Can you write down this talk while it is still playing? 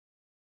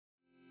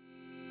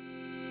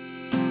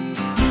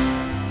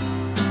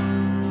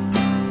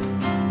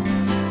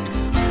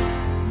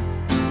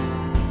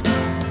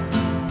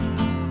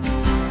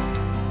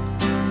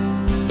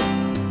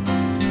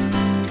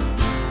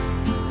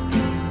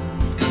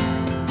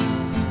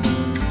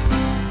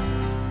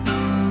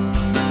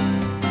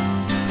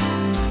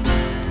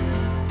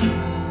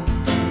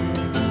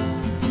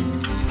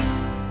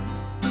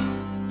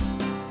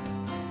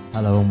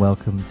Hello and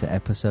welcome to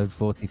episode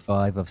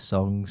 45 of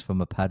Songs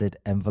from a Padded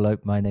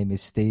Envelope. My name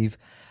is Steve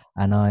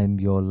and I'm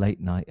your late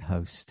night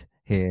host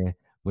here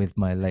with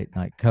my late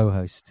night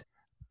co-host,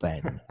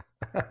 Ben.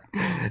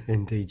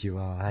 Indeed you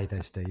are. Hey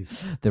there,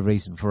 Steve. The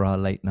reason for our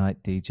late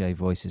night DJ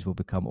voices will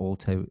become all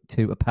too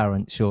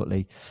apparent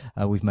shortly.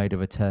 We've made a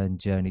return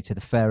journey to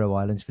the Faroe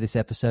Islands for this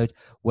episode,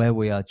 where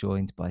we are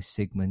joined by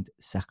Sigmund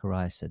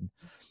Zachariasen,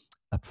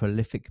 a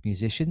prolific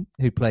musician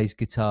who plays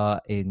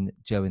guitar in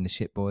Joe and the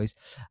Shitboys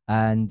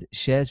and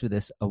shares with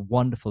us a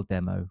wonderful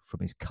demo from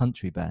his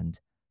country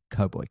band,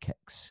 Cowboy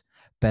Keks.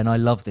 Ben, I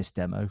love this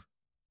demo.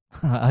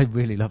 I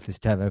really love this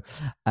demo.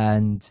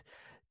 And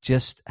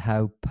just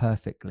how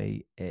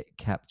perfectly it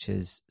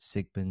captures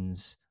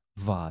Sigmund's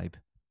vibe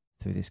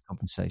through this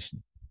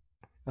conversation.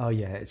 Oh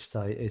yeah, it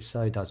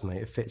so does,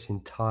 mate. It fits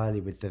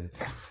entirely with the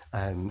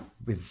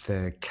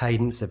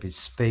cadence of his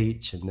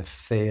speech and the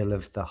feel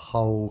of the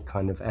whole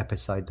kind of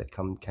episode that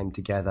came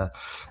together.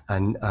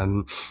 And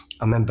I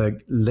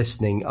remember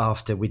listening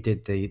after we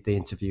did the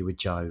interview with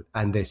Joe,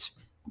 and this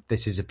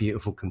is a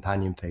beautiful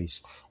companion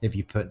piece. If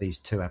you put these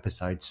two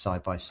episodes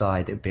side by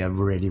side, it'd be a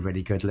really,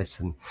 really good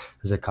listen.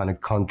 There's a kind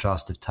of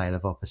contrast of tale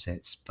of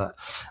opposites. But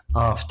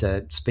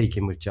after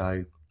speaking with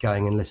Joe,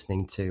 going and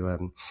listening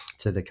to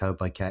the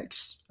Cowboy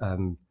Keks,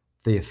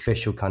 the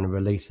official kind of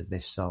release of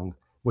this song,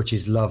 which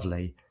is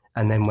lovely.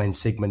 And then when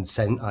Sigmund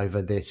sent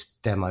over this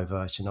demo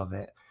version of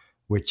it,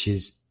 which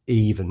is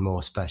even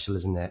more special,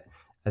 isn't it?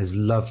 There's a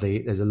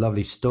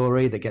lovely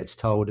story that gets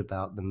told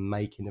about the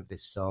making of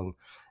this song.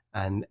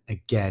 And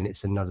again,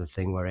 it's another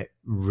thing where it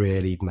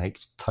really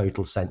makes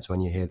total sense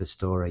when you hear the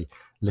story.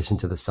 Listen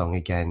to the song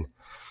again.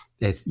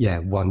 It's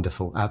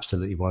wonderful,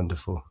 absolutely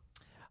wonderful.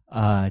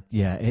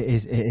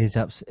 It's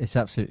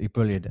absolutely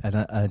brilliant,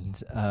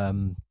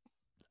 and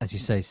as you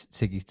say,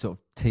 Siggy sort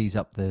of tease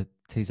up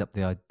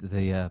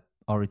the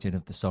origin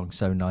of the song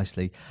so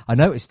nicely. I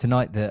noticed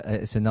tonight that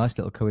it's a nice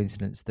little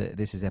coincidence that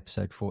this is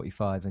episode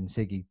 45, and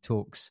Siggy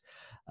talks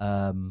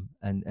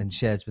and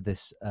shares with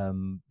us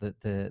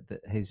that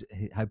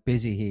how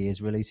busy he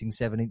is releasing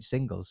 7-inch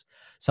singles,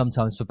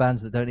 sometimes for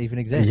bands that don't even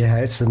exist. Yeah,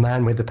 it's the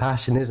man with the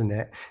passion, isn't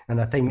it? And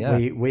I think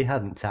we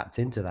hadn't tapped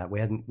into that.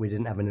 We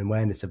didn't have an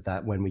awareness of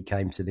that when we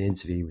came to the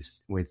interview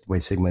with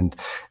Sigmund,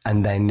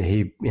 and then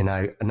he,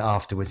 and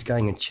afterwards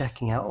going and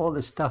checking out all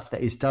the stuff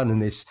that he's done,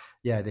 and this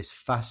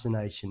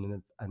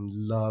fascination and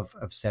love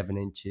of 7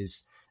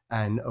 inches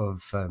and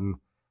of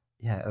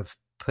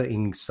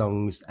putting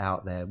songs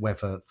out there,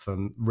 whether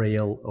from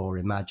real or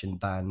imagined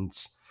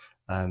bands.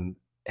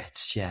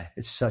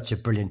 It's such a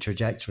brilliant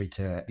trajectory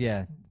to it.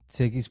 Yeah,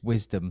 Siggy's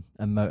wisdom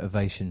and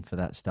motivation for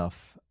that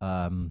stuff.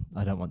 I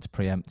don't want to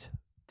preempt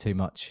too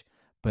much,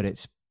 but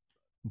it's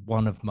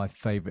one of my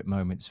favorite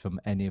moments from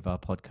any of our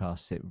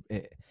podcasts.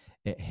 It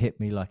hit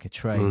me like a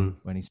train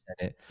when he said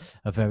it.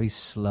 A very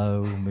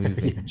slow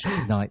moving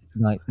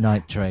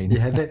night train.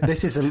 Yeah,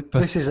 this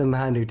is a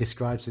man who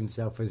describes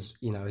himself as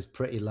as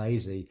pretty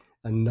lazy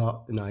and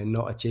not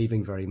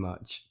achieving very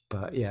much.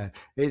 But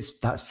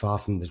that's far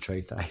from the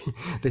truth.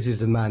 This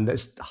is a man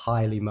that's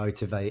highly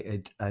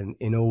motivated and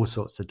in all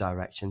sorts of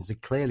directions.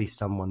 And clearly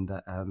someone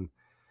that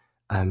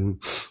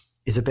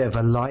is a bit of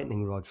a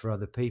lightning rod for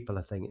other people,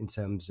 I think, in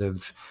terms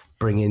of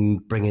bringing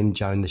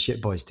Joe and the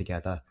Shitboys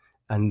together,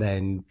 and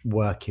then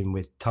working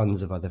with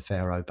tons of other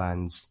Faroe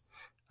bands.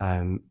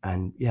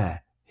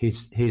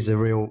 He's a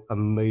real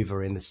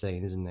mover in the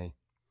scene, isn't he?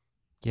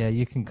 Yeah,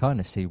 you can kind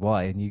of see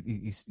why, and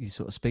you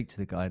sort of speak to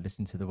the guy and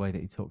listen to the way that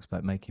he talks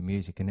about making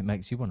music, and it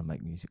makes you want to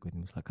make music with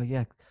him. It's like, oh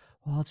yeah,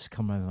 well, I'll just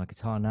come around with my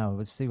guitar now.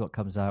 Let's see what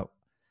comes out.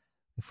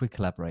 If we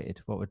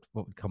collaborated, what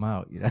would come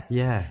out?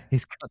 Yeah,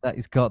 he's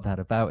got that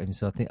about him.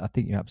 So I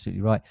think you're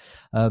absolutely right.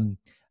 And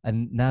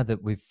now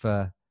that we've,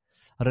 I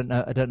don't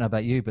know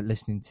about you, but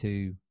listening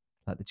to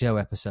like the Joe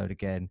episode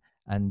again,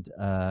 and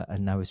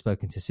now we've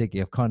spoken to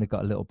Siggy, I've kind of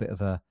got a little bit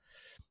of a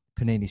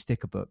Panini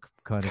sticker book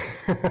kind of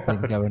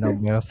thing going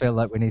on where I feel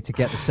like we need to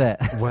get the set.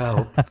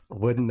 Well,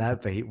 wouldn't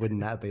that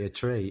be a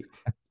treat?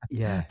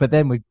 Yeah. But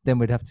then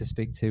we'd have to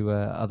speak to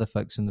other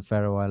folks from the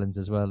Faroe Islands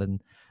as well,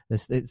 and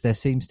there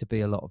seems to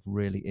be a lot of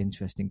really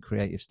interesting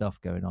creative stuff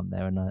going on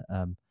there, and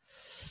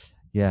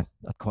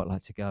I'd quite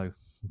like to go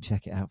and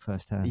check it out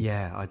firsthand.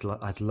 Yeah,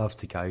 I'd love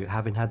to go.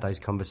 Having had those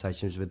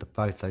conversations with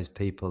both those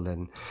people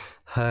and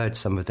heard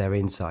some of their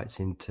insights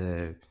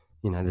into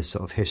the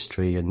sort of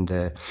history and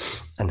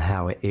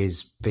how it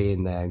is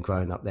being there and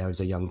growing up there as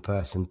a young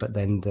person, but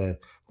then the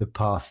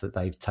path that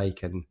they've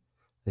taken,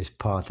 this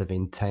path of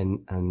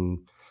intent and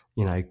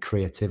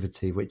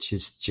creativity, which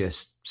is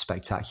just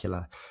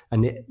spectacular.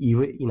 And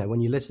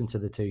when you listen to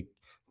the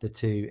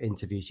two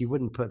interviews, you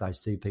wouldn't put those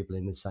two people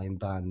in the same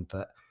band,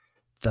 but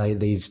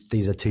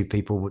these are two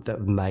people that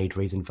have made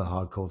Reason for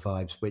Hardcore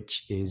Vibes,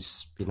 which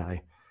is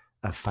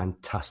a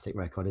fantastic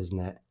record, isn't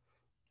it?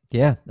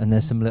 Yeah, and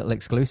there's some little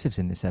exclusives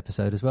in this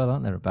episode as well,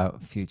 aren't there,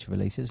 about future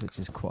releases, which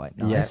is quite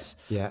nice.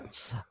 Yeah.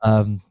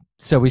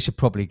 So we should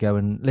probably go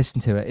and listen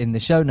to it. In the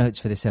show notes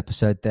for this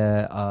episode,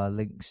 there are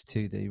links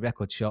to the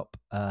record shop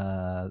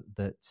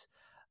that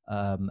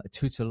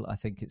Tutul, I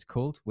think it's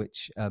called,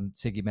 which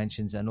Siggy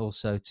mentions, and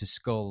also to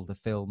Skull, the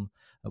film,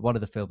 one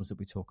of the films that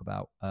we talk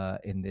about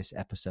in this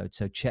episode.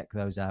 So check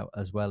those out,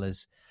 as well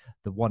as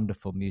the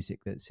wonderful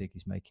music that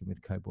Siggy's making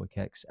with Cowboy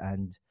Kex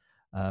and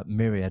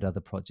myriad other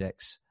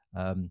projects,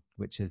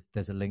 which is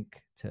there's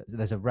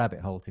a rabbit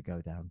hole to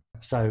go down.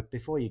 So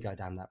before you go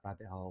down that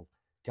rabbit hole,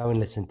 go and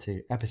listen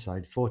to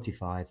episode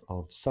 45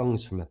 of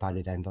Songs from a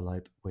Padded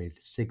Envelope with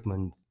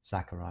Sigmund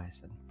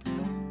Zachariasen.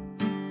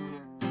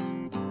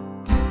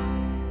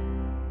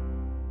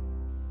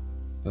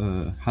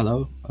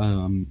 Hello,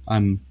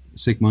 I'm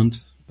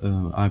Sigmund.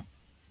 I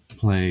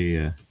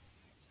play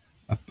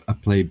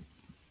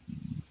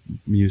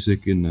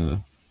music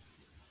in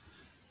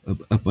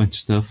a bunch of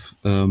stuff.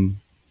 And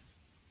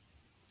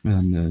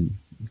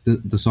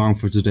the song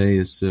for today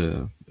is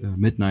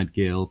Midnight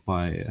Gale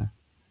by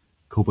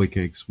Cowboy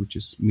Kex, which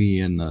is me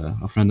and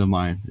a friend of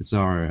mine. It's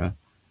our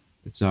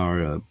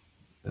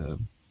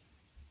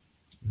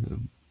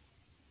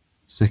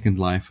second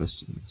life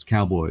as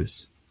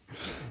cowboys.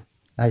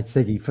 Hey,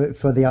 Siggy,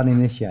 for the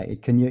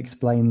uninitiated, can you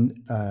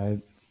explain the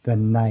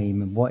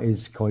name and what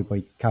is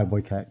Cowboy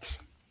Kex?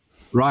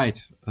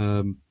 Right.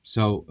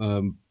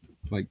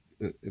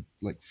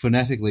 Like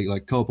phonetically,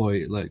 like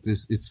cowboy, like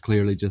this, it's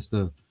clearly just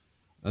a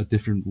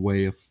different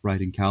way of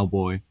writing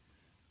cowboy.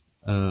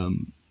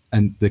 And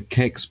the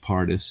Kex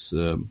part is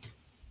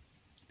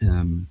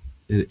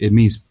it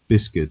means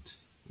biscuit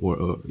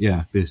or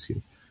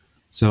biscuit.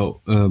 So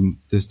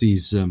there's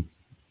these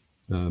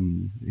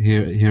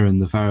here in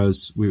the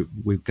Faroes,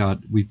 we've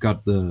got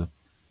the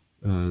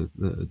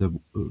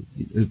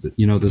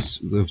you know these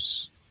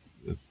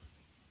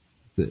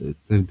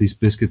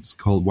biscuits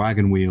called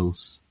wagon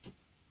wheels.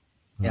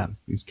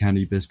 These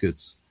candy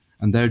biscuits,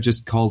 and they're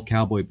just called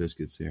cowboy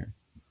biscuits here.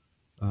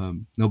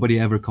 Nobody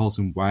ever calls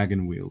them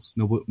wagon wheels.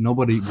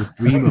 Nobody would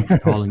dream of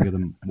calling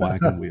them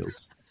wagon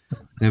wheels.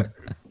 The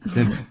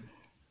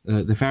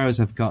Faroes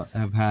have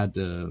had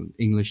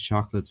English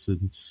chocolate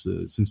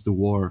since the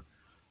war,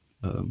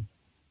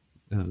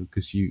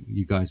 because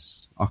you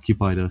guys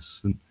occupied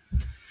us and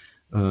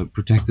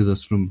protected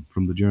us from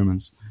the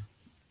Germans.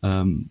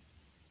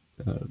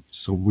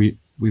 So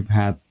we've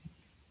had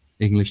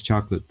English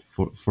chocolate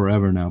for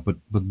forever now, but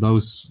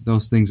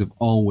those things have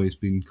always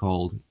been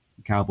called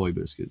cowboy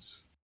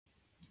biscuits,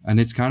 and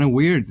it's kind of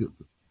weird.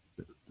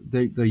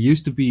 There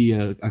used to be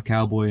a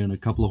cowboy and a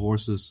couple of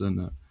horses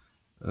and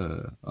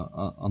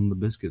on the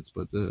biscuits,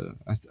 but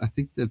I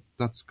think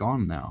that's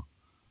gone now.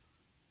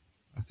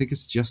 I think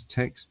it's just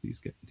text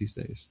these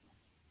days.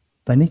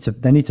 They need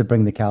to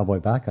bring the cowboy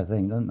back, I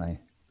think, don't they?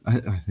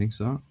 I think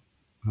so.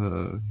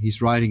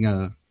 He's riding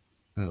I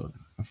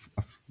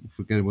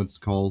forget what it's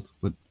called,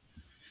 but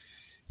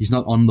he's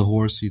not on the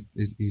horse.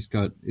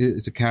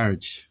 It's a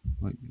carriage,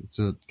 like it's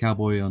a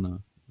cowboy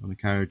on a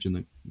carriage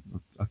and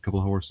a couple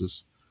of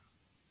horses.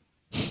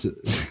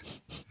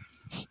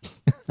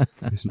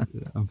 I'm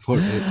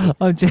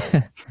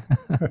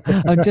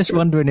just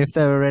wondering if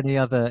there are any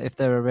other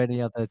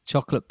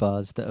chocolate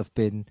bars that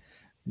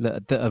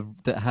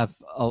have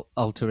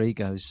alter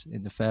egos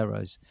in the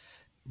Faroes.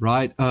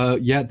 Right.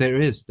 Yeah,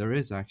 there is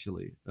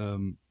actually.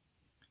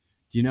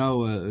 You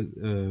know,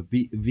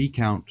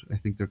 Viscount, I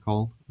think they're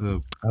called.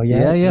 Oh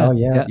yeah. Yeah.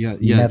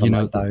 Never you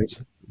know,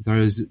 those. There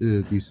is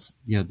these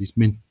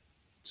mint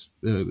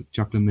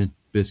chocolate mint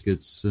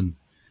biscuits and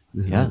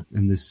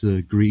this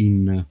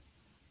green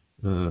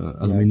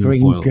aluminium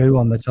green foil. goo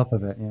on the top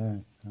of it.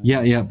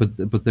 Yeah,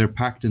 but they're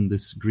packed in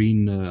this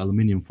green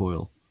aluminium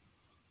foil.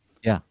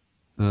 Yeah.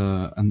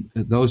 And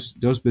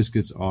those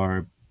biscuits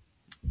are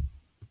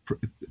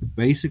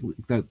basically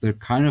they're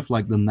kind of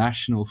like the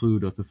national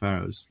food of the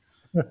Faroes.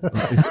 I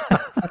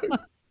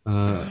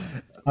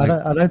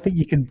don't think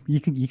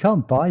you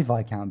can't buy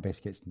Viscount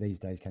biscuits these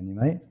days, can you,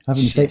 mate?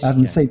 Haven't you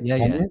seen?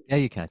 Yeah,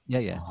 you can.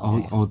 Yeah.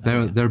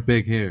 They're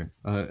big here.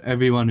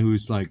 Everyone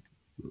who's like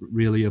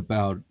really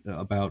about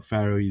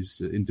Faroese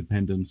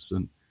independence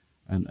and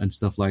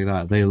stuff like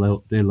that, they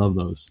love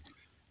those.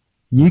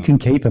 You can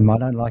keep them. I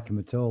don't like them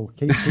at all.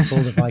 Keep all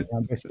the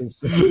Viscount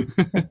biscuits.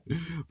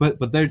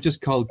 but they're just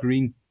called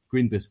green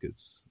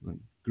biscuits, like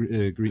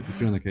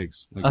green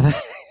cakes. Like,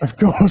 of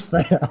course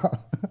they are.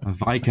 A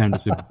Viscount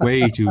is a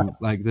way too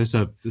like there's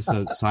a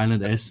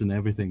silent S and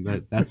everything.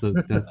 That's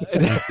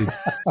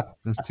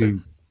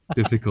too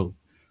difficult.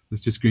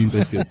 It's just green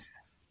biscuits.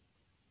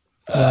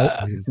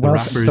 The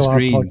wrapper is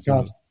green.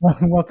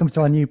 Welcome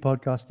to our new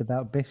podcast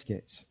about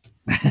biscuits.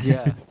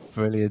 Yeah,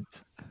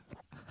 brilliant.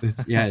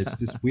 It's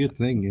this weird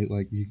thing.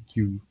 Like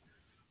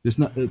there's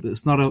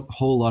not a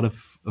whole lot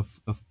of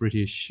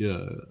British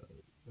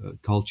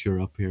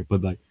culture up here,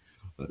 but like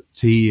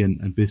tea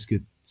and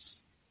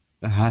biscuits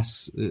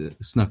has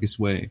snuck its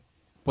way.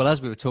 Well,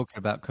 as we were talking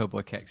about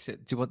Cowboy Kex, do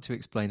you want to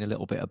explain a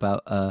little bit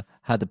about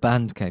how the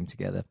band came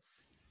together?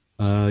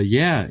 Me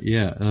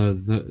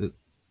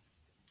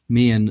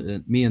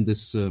and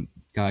this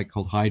guy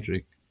called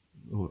Heidrich,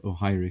 or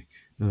Heinrich.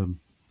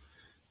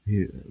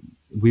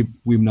 We've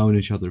known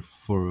each other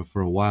for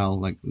a while.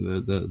 Like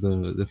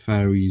the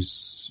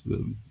Faroese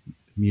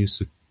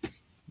music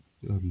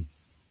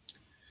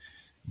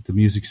the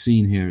music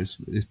scene here is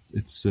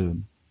it's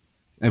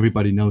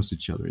everybody knows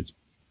each other.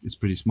 It's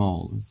pretty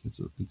small. It's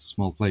a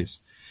small place,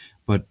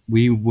 but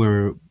we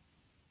were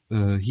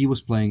he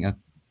was playing at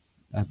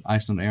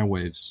Iceland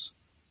Airwaves,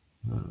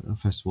 a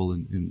festival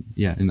in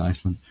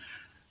Iceland,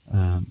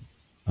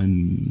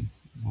 in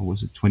what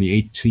was it,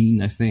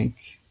 2018 I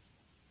think,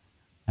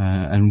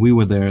 and we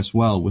were there as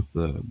well with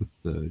the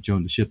Joe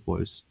and the Shit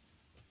Boys,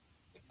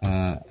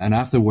 and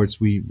afterwards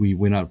we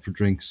went out for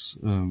drinks,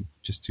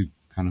 just to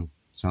kind of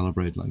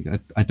celebrate. Like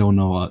I don't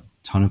know a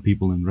ton of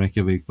people in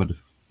Reykjavik, but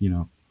if, you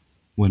know,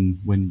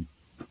 when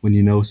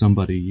you know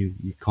somebody,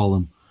 you call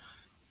them.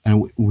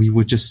 And we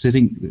were just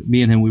sitting,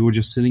 me and him, we were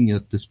just sitting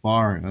at this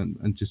bar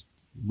and just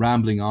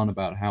rambling on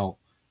about how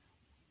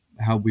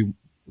we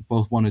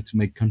both wanted to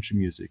make country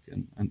music,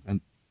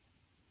 and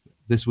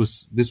this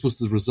was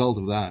the result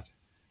of that.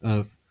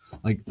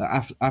 Like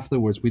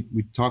afterwards,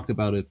 we talked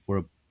about it for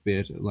a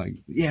bit. Like,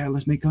 yeah,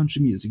 let's make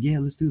country music. Yeah,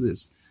 let's do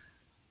this.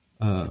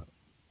 I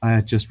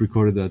had just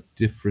recorded a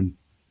different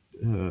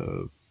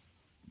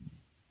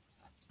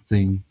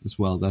thing as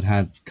well that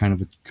had kind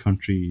of a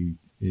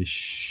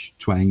country-ish,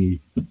 twangy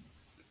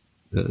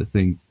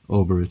thing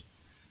over it,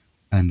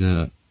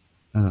 and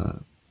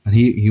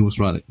he was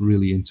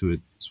really into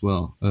it as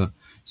well.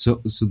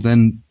 So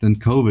then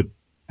COVID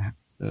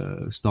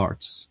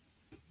starts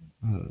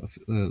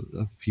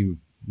a few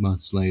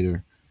months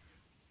later,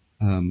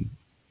 and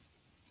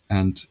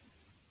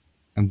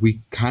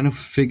we kind of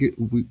figured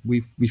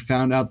we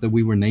found out that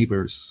we were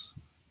neighbors.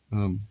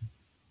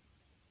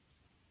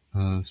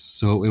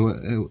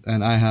 So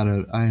and I had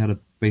a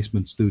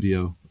basement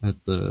studio at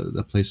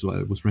the place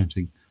I was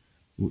renting.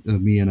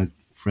 Me and a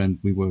friend,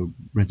 we were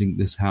renting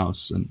this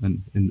house,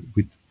 and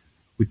we'd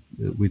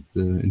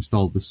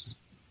installed this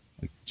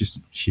like just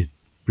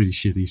pretty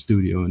shitty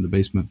studio in the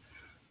basement.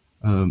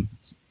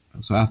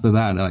 So after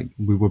that, like,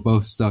 we were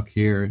both stuck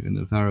here in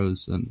the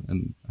Faroes,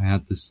 and I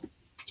had this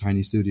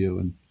tiny studio,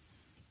 and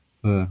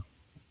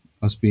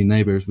us being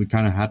neighbors, we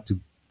kind of had to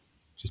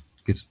just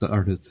get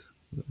started.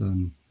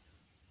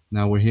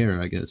 Now we're here,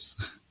 I guess,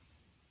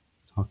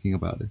 talking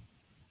about it,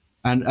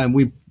 and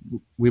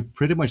we're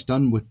pretty much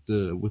done with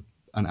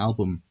an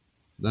album.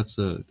 That's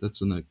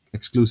an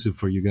exclusive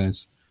for you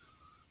guys.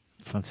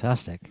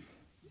 Fantastic.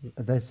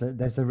 There's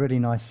a really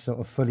nice sort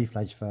of fully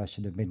fledged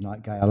version of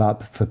Midnight Gale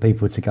up for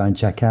people to go and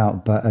check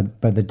out. But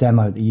the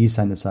demo that you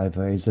sent us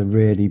over is a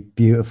really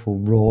beautiful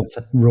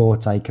raw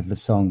take of the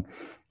song.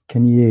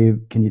 Can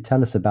you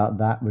tell us about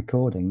that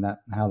recording?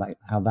 How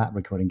that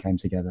recording came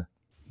together?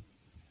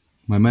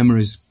 My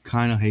memory is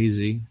kind of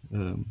hazy.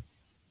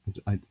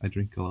 I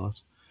drink a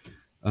lot.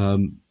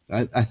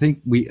 I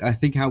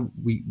think how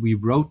we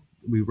wrote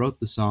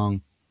the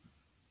song.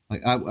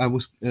 Like I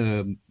was.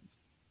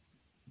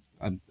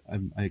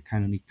 I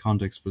kind of need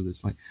context for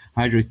this. Like,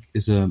 Heidrek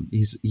is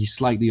he's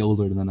slightly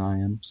older than I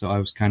am, so I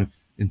was kind of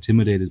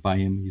intimidated by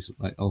him. He's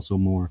like also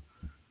more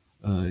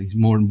he's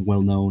more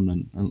well known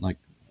and like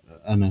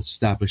an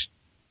established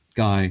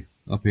guy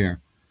up here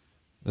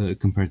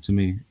compared to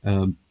me.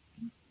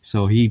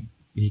 So he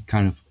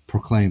kind of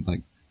proclaimed,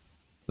 like,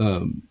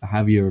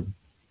 have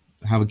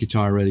a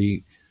guitar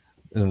ready,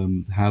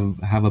 have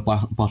a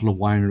bottle of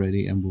wine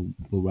ready, and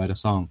we'll write a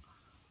song.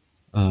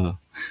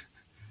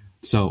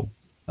 So.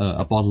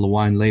 A bottle of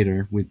wine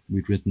later, we'd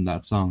written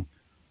that song,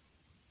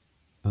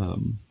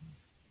 and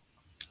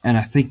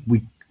I think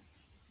we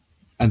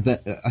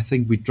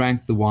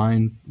drank the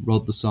wine,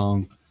 wrote the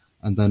song,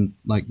 and then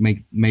like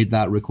made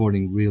that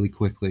recording really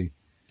quickly,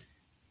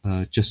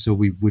 just so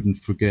we wouldn't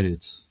forget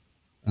it.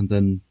 And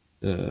then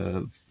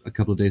a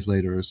couple of days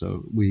later or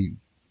so, we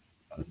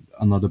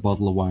another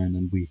bottle of wine,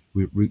 and we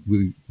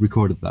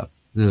recorded that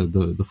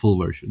the full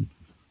version.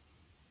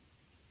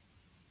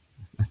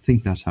 I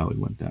think that's how it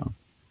went down.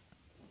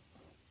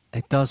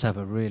 It does have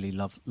a really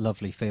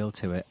lovely feel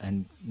to it,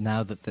 and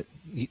now that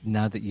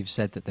you've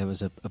said that there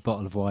was a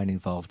bottle of wine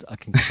involved, I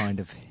can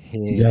kind of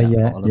hear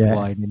bottle of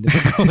wine in the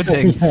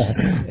recording.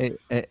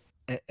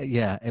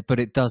 But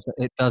it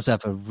does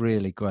have a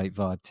really great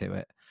vibe to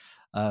it.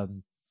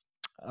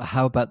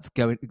 How about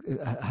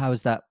how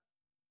has that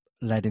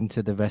led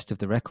into the rest of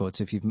the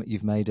records? If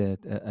you've made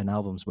an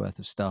album's worth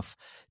of stuff,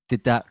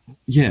 did that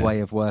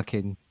way of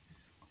working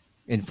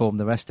inform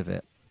the rest of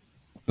it?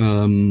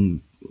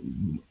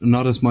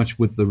 Not as much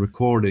with the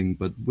recording,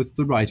 but with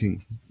the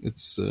writing.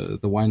 It's the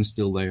wine's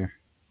still there.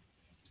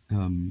 I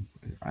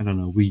don't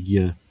know.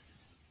 We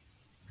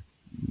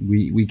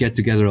get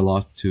together a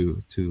lot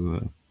to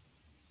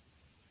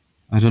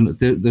I don't know.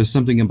 There's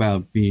something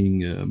about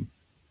being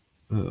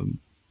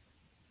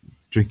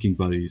drinking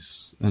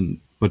buddies,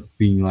 but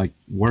being like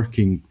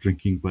working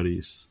drinking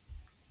buddies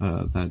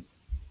that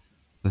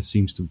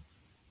seems to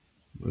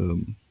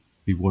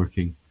be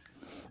working.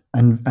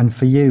 And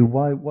for you,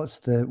 what's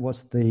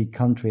the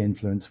country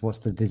influence? What's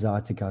the desire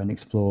to go and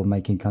explore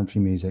making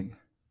country music?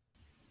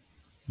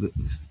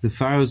 The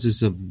Faroes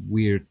is a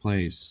weird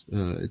place.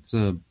 It's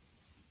like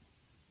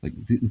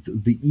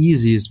the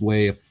easiest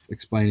way of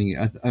explaining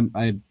it.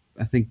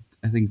 I think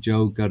I think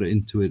Joe got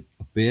into it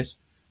a bit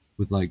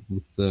with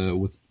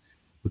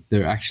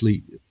there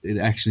actually, it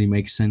actually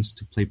makes sense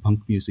to play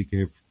punk music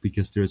here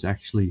because there's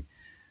actually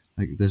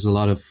there's a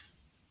lot of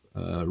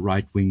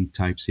right wing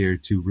types here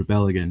to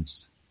rebel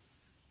against,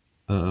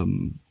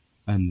 and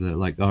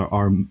like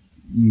our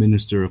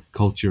minister of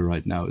culture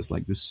right now is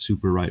like this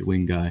super right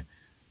wing guy,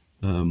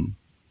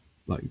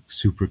 like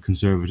super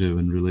conservative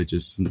and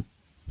religious and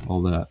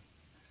all that.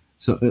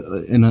 So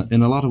in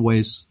a lot of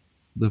ways,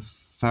 the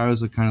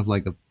Faroes are kind of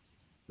like a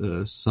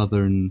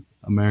Southern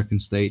American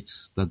state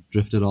that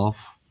drifted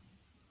off.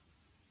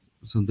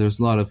 So there's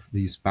a lot of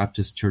these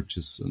Baptist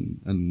churches,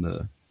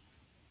 and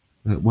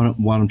what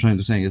I'm trying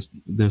to say is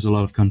there's a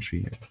lot of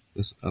country here.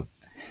 There's a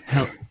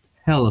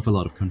hell of a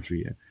lot of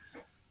country here.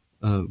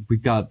 We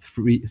got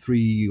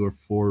three or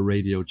four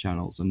radio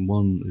channels, and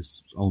one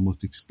is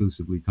almost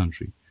exclusively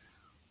country.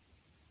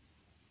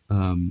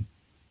 And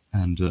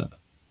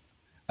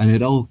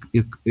it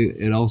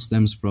all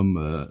stems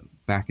from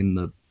back in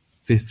the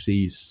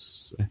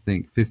 50s, I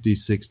think 50s,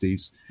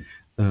 60s.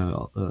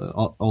 A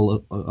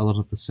lot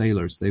of the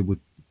sailors they would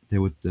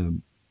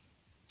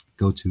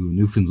go to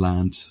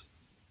Newfoundland.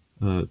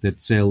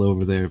 They'd sail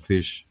over there,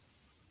 fish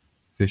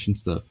and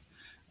stuff,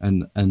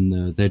 and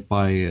they'd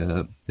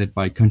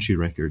buy country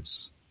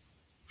records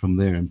from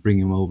there and bring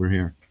them over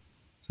here.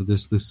 So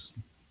there's this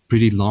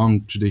pretty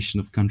long tradition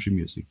of country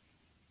music,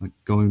 like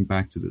going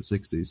back to the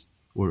 60s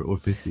or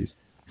 50s.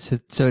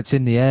 So it's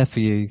in the air for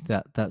you,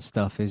 that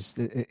stuff is,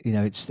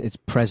 it's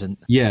present.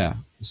 Yeah.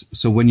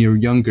 So when you're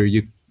younger,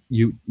 you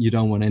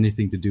don't want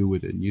anything to do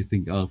with it. And you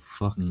think, oh,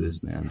 fuck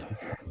this, man.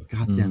 This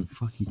goddamn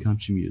fucking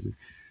country music.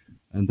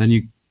 And then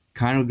you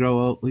kind of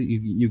grow up,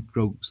 you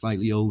grow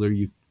slightly older,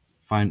 you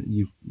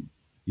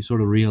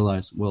sort of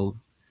realize, well,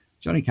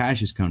 Johnny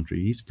Cash is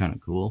country, he's kind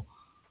of cool.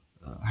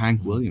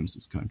 Hank Williams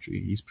is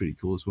country, he's pretty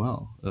cool as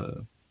well.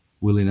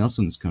 Willie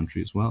Nelson is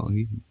country as well,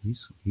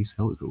 he's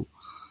hella cool.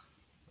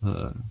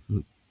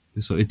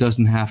 So it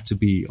doesn't have to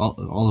be,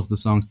 all of the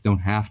songs don't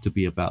have to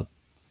be about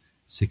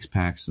six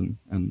packs and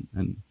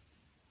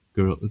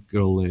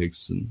girl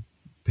legs and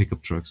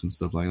pickup trucks and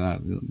stuff like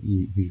that.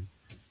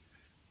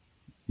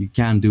 You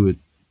can do it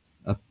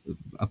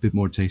a bit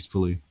more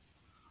tastefully.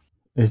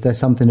 Is there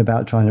something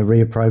about trying to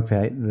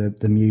reappropriate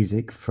the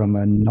music from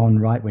a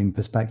non-right-wing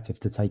perspective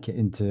to take it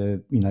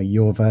into,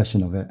 your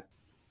version of it?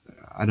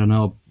 I don't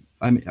know.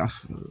 I mean,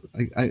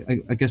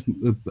 I guess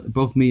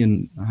both me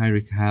and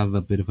Heirik have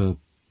a bit of a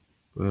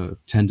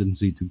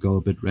tendency to go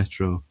a bit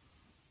retro,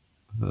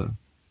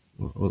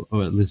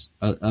 or at least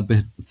a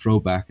bit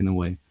throwback in a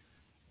way.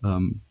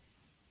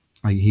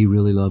 He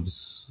really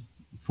loves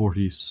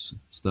 40s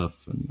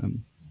stuff,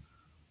 and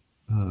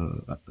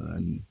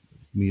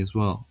me as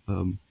well.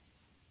 So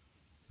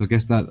I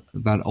guess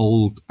that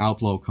old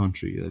outlaw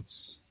country,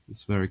 it's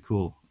very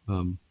cool.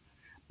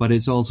 But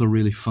it's also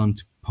really fun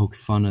to poke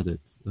fun at it.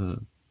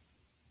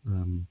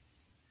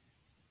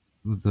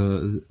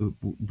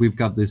 We've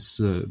got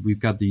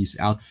these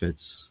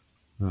outfits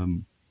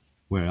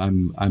where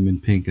I'm in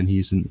pink and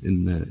he's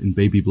in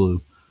baby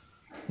blue,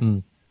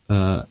 and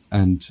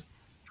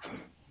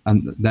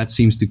that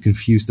seems to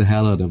confuse the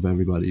hell out of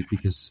everybody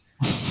because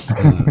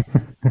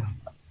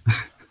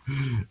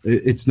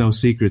it's no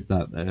secret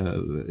that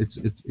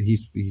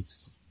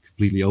he's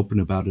completely open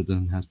about it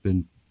and has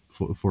been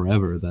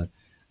forever that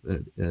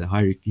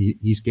Heirik,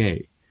 he's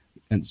gay,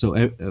 and so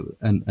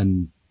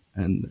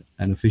and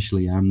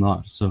officially I'm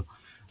not. So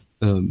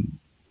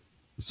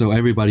so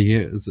everybody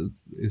here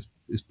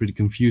is pretty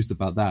confused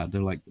about that.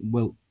 They're like,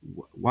 well,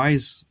 why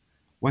is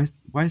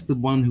the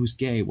one who's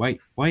gay? Why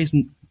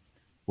isn't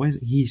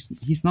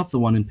he's not the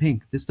one in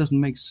pink? This doesn't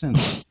make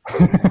sense.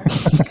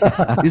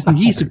 Isn't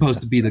he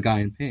supposed to be the guy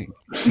in pink?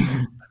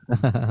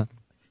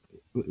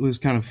 It was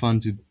kind of fun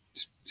to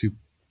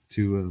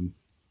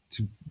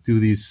do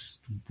these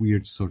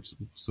weird sorts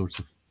of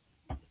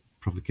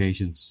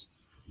provocations.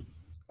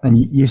 And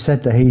you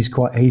said that he's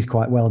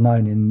quite well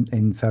known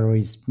in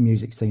Faroese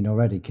music scene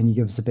already. Can you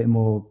give us a bit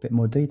more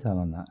detail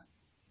on that?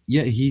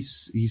 Yeah,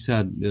 he's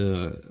had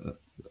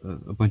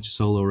a bunch of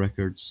solo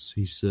records.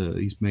 He's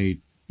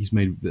made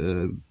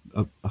a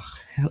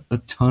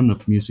ton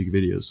of music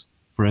videos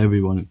for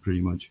everyone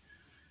pretty much.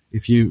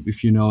 If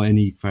you know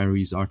any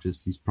Faroese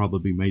artist, he's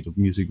probably made a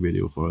music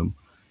video for him.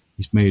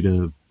 He's made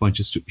a bunch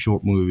of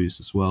short movies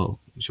as well,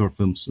 short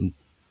films, and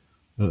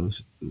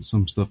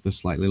some stuff that's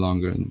slightly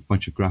longer, and a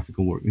bunch of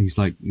graphical work. And he's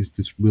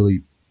this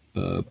really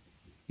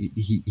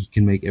he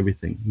can make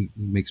everything. He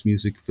makes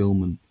music,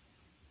 film,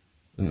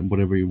 and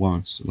whatever he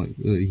wants. Like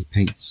he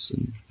paints,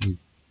 and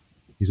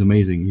he's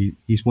amazing.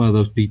 He's one of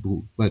those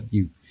people that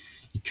you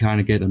kind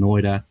of get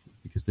annoyed at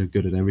because they're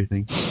good at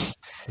everything.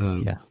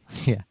 Yeah.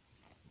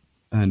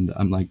 And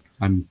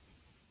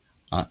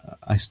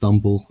I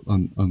stumble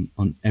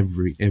on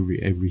every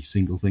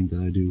single thing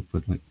that I do,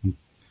 but like,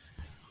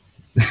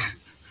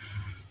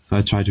 so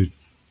I try to,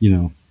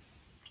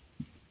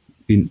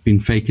 been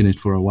faking it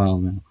for a while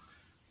now.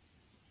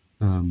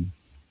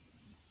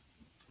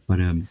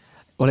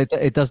 Well,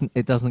 it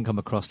doesn't come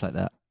across like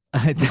that.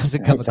 It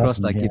doesn't come It across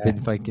doesn't, like you've yeah.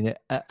 been faking it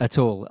at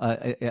all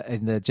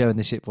in the Joe and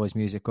the Shipboys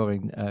music or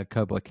in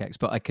Cowboy Keks.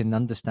 But I can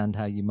understand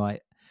how you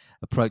might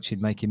approach in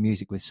making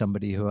music with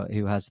somebody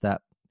who has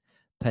that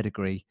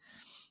pedigree.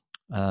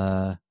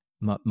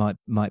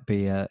 Might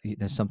be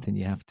something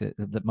you have to,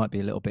 that might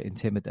be a little bit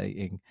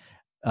intimidating.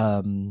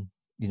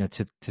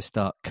 To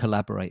start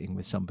collaborating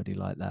with somebody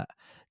like that.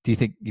 Do you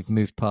think you've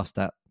moved past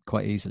that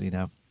quite easily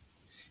now?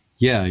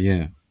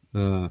 Yeah.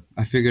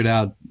 I figured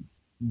out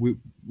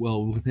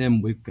with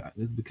him we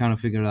kind of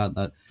figured out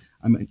that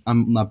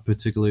I'm not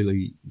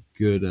particularly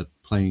good at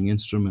playing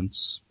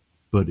instruments,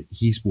 but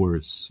he's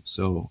worse.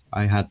 So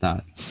I had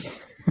that.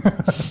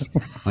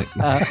 Like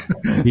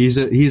he's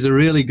a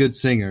really good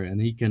singer, and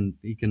he can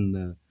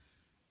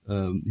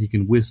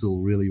whistle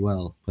really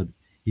well, but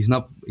he's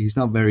not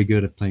very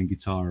good at playing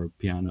guitar or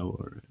piano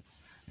or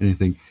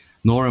anything.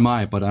 Nor am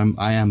I, but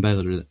I am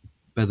better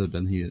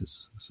than he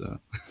is.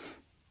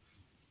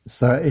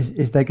 So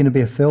is there going to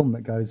be a film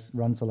that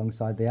runs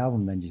alongside the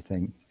album then, do you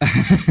think?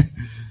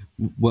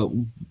 Well,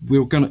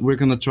 we're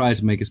gonna try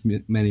to make as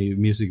many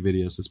music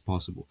videos as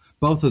possible.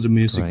 Both of the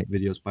music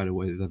videos, by the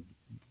way, that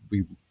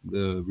we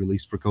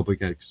released for Cowboy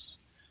Keks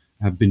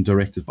have been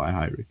directed by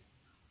Hyrik.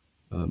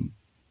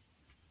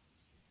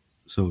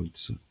 So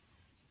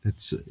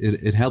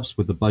it helps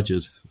with the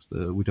budget.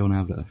 We don't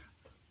have to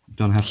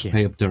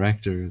pay a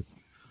director.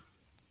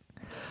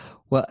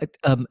 Well,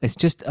 it's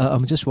just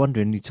I'm just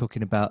wondering. You're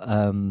talking about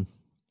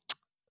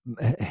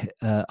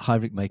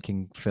Hyrik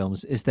making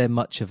films. Is there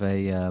much of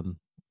a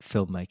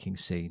filmmaking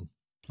scene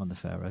on the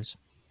Faroes?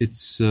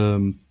 It's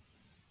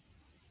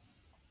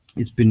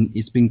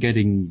been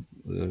getting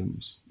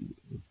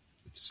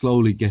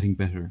slowly getting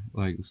better,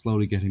 like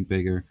slowly getting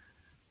bigger.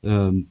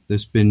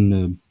 There's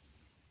been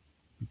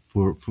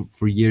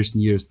for years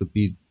and years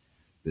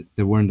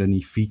there weren't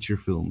any feature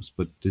films,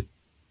 but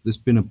there's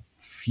been a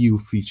few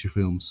feature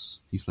films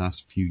these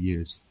last few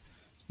years.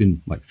 It's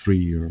been like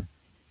 3 or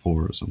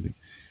 4 or something.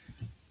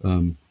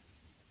 It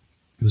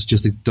was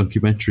just a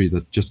documentary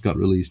that just got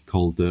released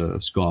called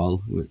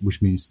Skål,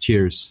 which means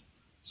cheers.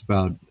 It's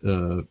about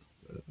a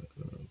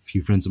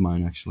few friends of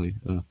mine actually,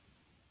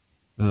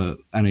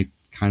 and it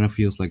kind of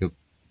feels like a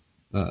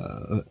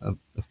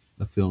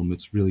film.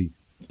 It's really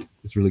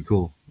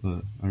cool.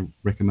 I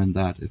recommend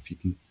that if you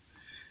can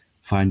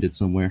find it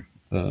somewhere.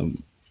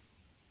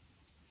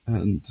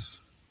 And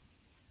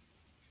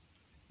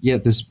yeah,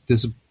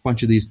 there's a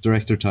bunch of these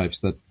director types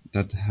that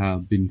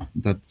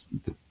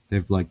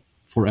they've like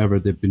forever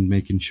they've been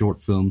making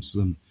short films,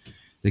 and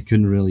they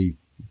couldn't really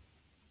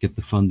get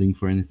the funding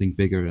for anything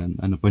bigger, and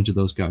a bunch of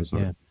those guys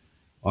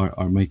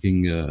are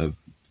making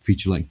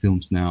feature-length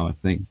films now. I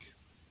think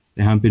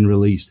they haven't been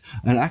released,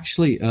 and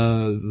actually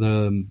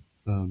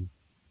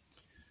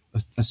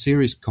a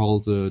series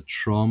called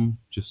Trom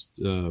just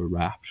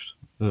wrapped.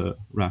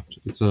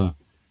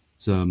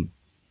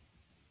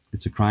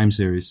 It's a crime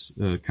series,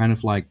 kind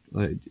of like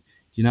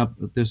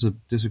there's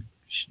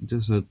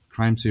a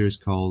crime series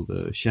called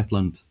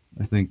Shetland,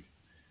 I think.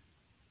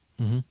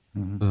 Mm-hmm.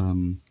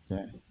 Mm-hmm.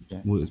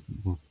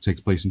 Well,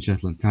 takes place in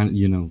Shetland, kind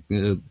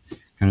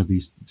of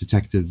these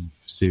detective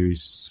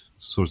series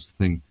sorts of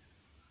thing,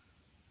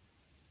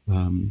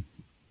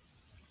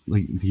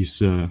 like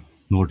these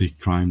Nordic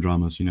crime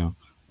dramas,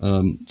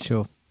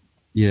 Sure.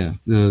 Yeah,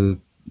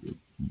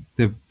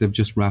 they've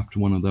just wrapped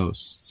one of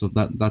those, so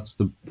that's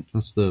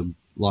the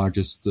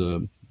largest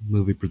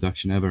movie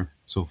production ever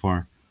so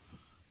far.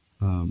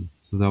 So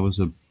that was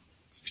a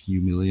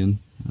few million,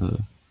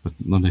 but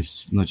not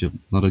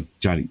a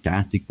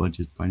gigantic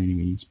budget by any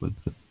means. But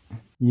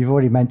you've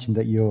already mentioned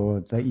that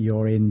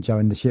you're in Joe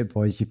and the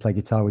Shipboys. You play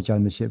guitar with Joe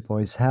and the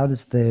Shipboys. How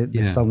does the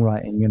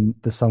songwriting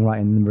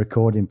and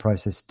recording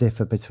process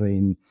differ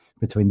between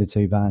the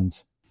two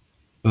bands?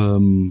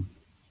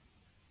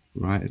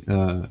 Right.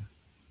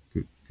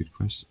 Good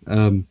question.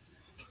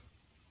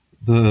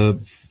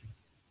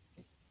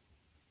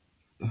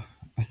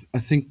 I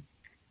think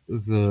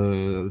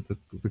the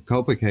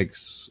Cowboy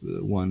Keks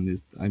one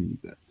is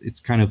it's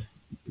kind of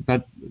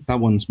that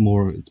one's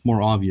more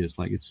obvious.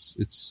 Like it's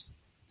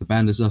the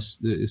band is us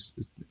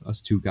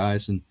two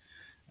guys, and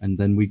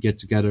then we get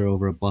together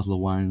over a bottle of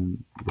wine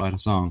and write a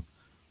song.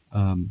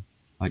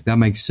 Like that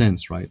makes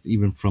sense, right?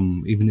 Even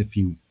if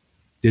you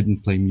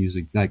didn't play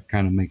music, that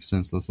kind of makes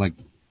sense. That's like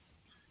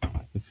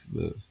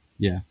the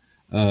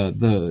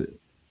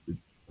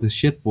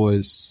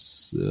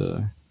Shitboys,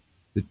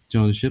 the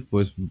Joe and the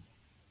Shitboys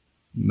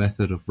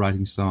method of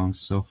writing songs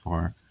so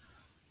far,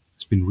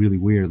 it's been really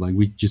weird. Like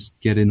we just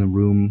get in a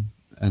room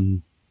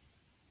and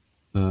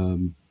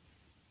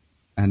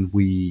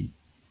we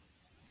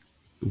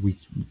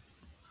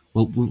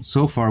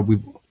so far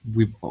we've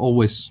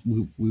always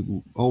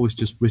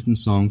just written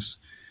songs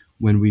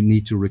when we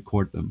need to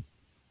record them.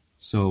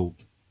 So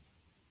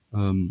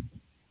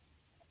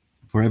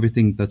for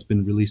everything that's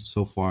been released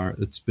so far,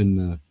 it's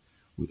been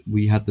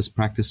we had this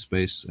practice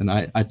space, and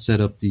I'd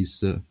set up these.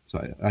 So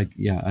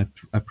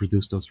I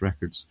produced those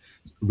records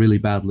really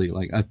badly.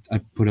 Like I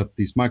put up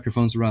these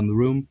microphones around the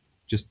room,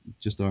 just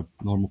our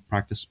normal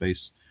practice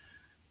space,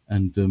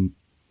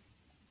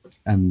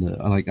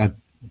 like I'd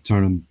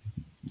turn them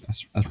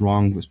as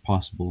wrong as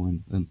possible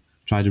and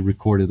try to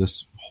record it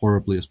as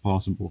horribly as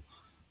possible.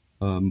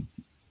 And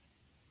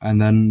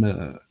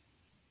then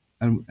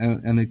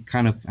and it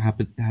kind of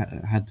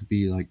had to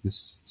be like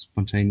this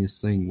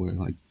spontaneous thing where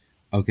like,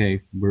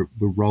 okay, we're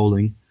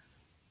rolling,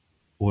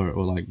 or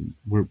like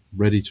we're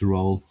ready to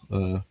roll.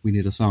 We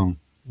need a song,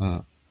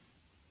 and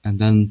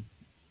then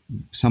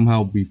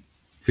somehow we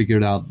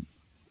figured out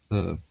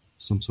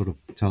some sort of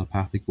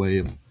telepathic way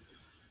of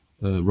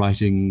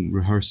writing,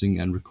 rehearsing,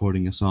 and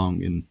recording a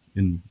song in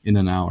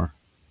an hour.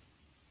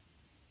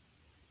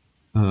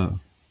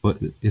 But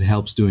it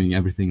helps doing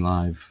everything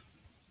live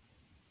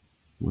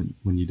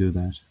when you do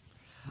that.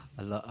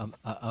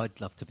 I'd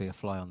love to be a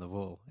fly on the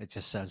wall. It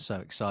just sounds so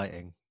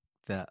exciting,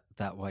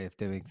 that way of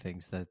doing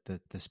things, the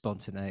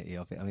spontaneity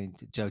of it. I mean,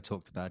 Joe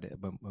talked about it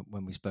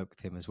when we spoke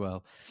with him as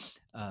well,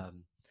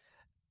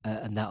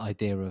 and that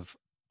idea of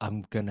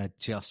I'm gonna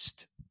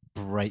just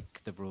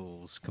break the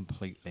rules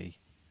completely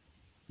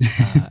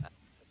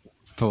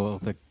for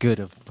the good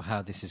of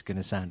how this is going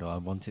to sound, or I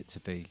want it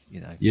to be,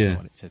 I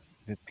want it to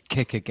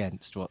kick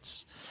against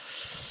what's.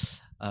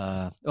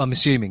 I'm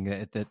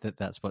assuming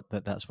that's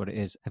what it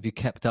is. Have you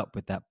kept up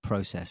with that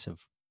process of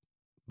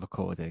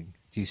recording?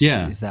 Do you see,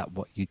 is that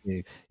what you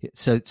do?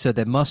 So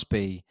there must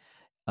be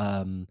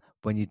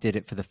when you did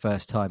it for the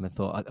first time and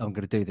thought, I'm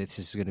going to do this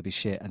is going to be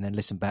shit, and then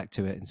listen back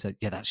to it and said,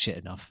 yeah, that's shit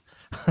enough,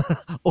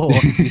 or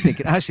you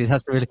thinking actually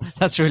that's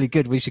really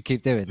good, we should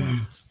keep doing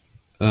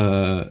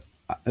that.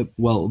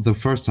 Well, the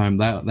first time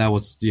that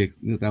was the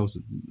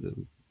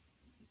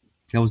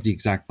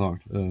exact thought.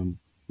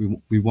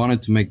 We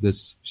wanted to make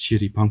this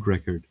shitty punk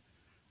record,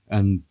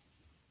 and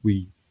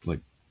we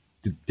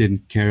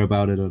didn't care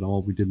about it at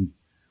all. We didn't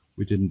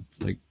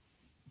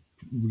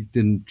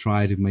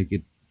try to make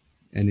it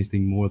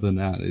anything more than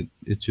that.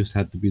 It just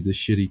had to be the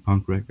shitty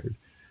punk record.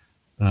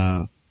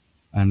 And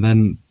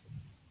then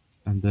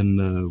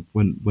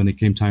when it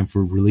came time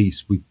for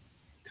release, we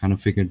kind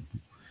of figured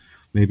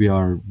maybe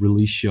our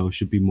release show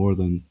should be more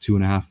than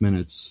 2.5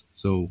 minutes.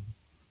 So,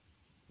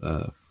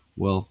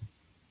 well,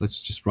 let's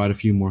just write a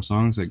few more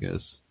songs, I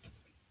guess.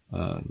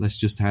 Let's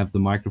just have the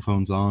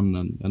microphones on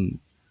and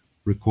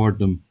record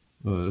them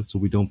so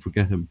we don't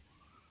forget him.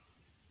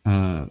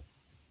 And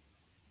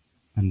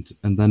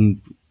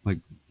then like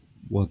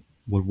what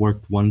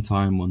worked one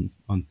time on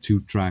 2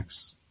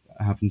 tracks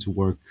happened to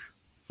work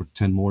for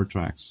 10 more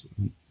tracks,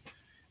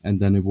 and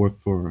then it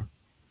worked for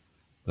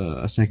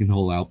a second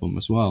whole album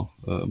as well.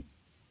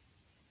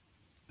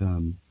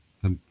 And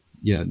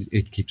yeah,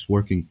 it keeps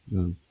working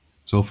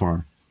so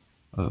far.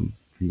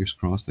 Fingers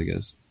crossed, I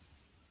guess.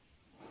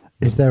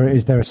 Is there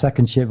a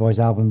second Shitboys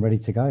album ready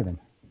to go then?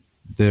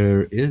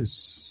 There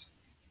is.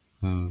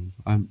 I'm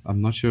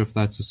not sure if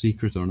that's a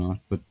secret or not,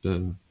 but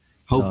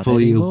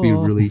hopefully it'll be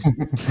released.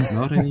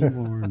 Not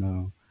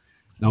anymore.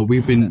 No.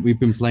 We've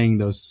been playing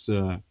those.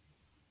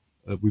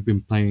 We've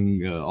been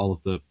playing all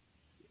of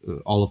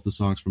the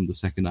songs from the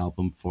second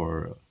album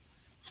for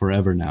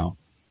forever now,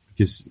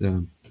 because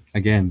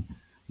again,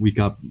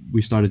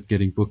 we started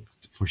getting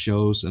booked for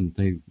shows, and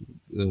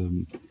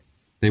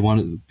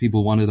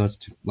people wanted us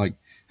to, like,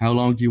 how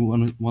long do you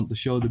want the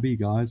show to be,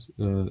 guys?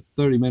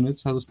 30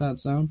 minutes. How does that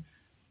sound?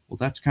 Well,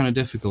 that's kind of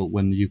difficult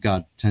when you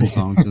got 10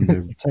 songs and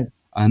they're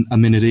a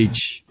minute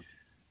each.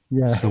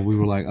 Yeah. So we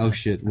were like, oh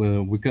shit,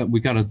 well, we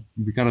gotta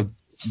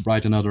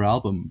write another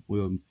album,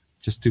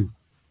 just to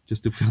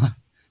fill out,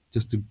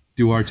 just to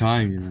do our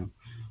time,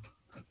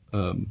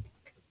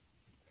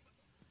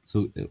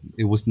 So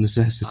it was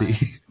necessity.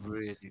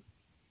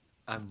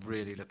 I'm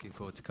really looking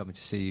forward to coming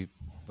to see you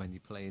when you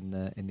play in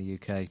the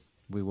UK.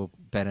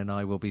 Ben and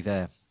I will be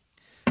there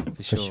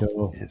for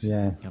sure. Yes.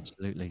 Yeah,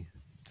 absolutely.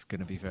 It's going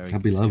to be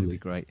lovely. It's going to be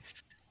great.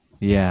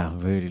 Yeah, I'm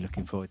really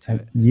looking forward to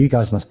it. You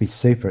guys must be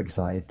super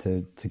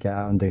excited to get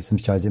out and do some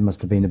shows. It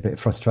must have been a bit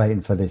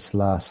frustrating for this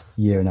last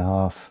year and a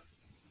half.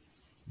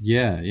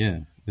 Yeah.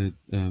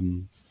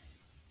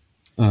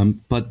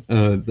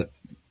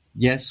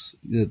 Yes,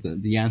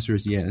 the answer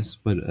is yes.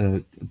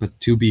 But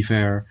to be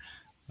fair,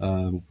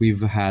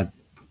 we've had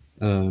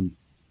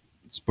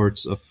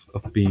spurts of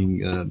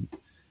being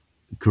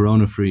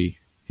corona free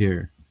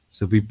here,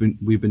 so we've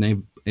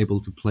been able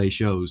to play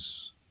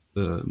shows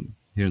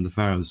here in the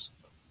Faroes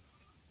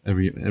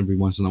every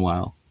once in a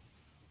while.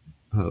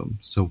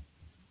 So,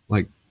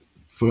 like,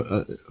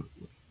 for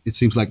it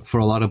seems like for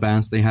a lot of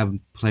bands, they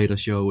haven't played a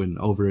show in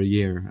over a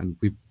year, and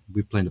we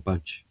played a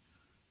bunch.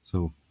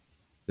 So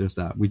there's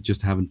that. We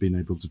just haven't been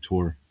able to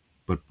tour,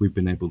 but we've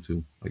been able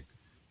to, like,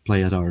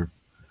 play at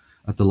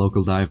the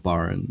local dive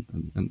bar and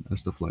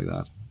stuff like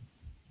that.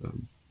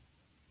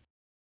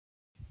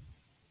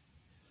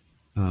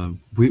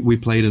 We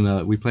played in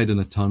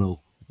a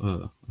tunnel,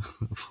 full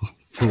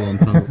on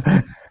tunnel.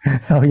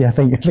 Oh yeah, I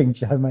think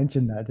Joe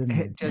mentioned that, didn't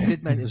he? Joe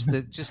did mention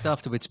it was just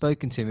after we'd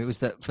spoken to him. It was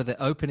that for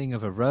the opening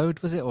of a road,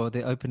 was it, or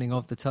the opening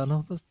of the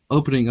tunnel?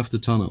 Opening of the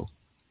tunnel.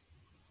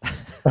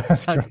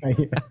 That's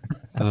great.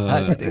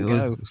 How did it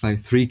go? It was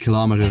like 3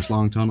 kilometers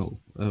long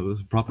tunnel. It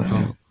was a proper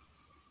tunnel.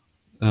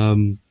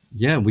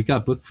 Yeah, we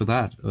got booked for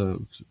that.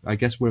 I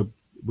guess we're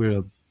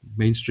a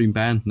mainstream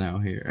band now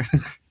here.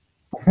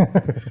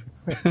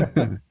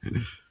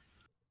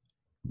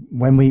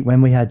 When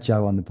we had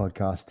Joe on the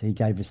podcast, he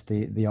gave us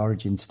the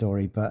origin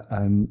story. But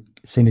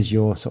seeing as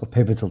you're sort of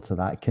pivotal to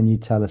that, can you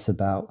tell us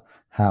about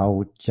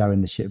how Joe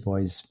and the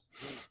Shitboys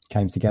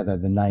came together,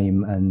 the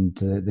name and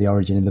the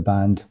origin of the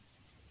band?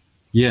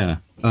 Yeah.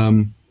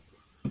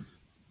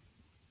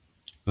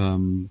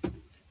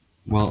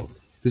 Well,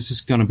 this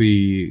is gonna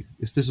be.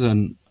 Is this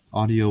an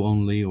audio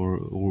only,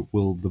 or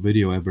will the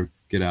video ever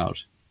get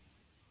out?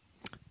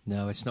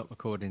 No, it's not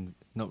recording.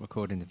 Not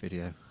recording the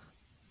video.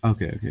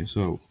 Okay.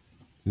 So,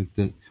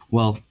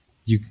 well,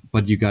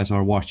 but you guys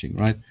are watching,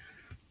 right?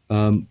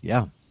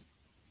 Yeah.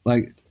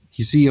 Like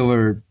you see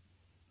over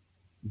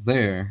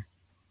there.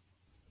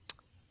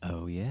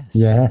 Oh yes.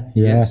 Yeah.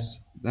 Yes,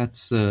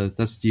 that's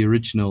the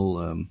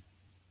original.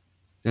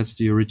 That's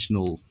the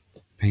original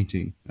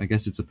painting. I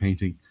guess it's a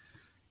painting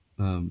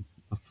of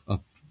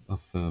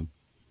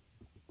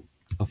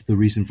the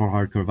reason for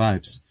hardcore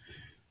vibes.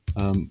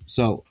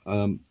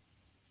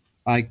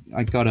 I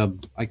got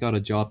a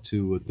job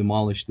to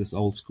demolish this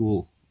old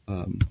school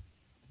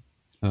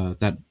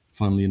that,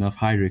 funnily enough,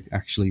 Heinrich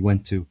actually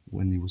went to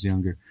when he was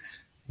younger,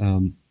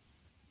 and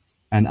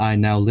I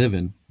now live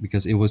in,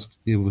 because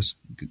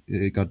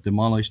it got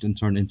demolished and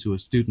turned into a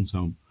student's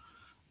home.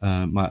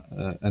 And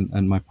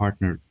my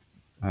partner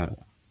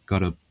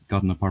got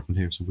an apartment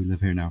here, so we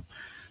live here now.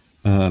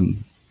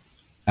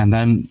 And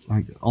then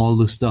like all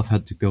the stuff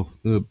had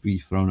to be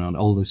thrown out,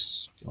 all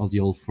the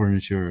old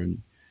furniture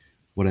and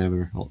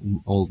whatever,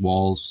 old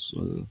walls,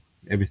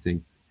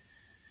 everything.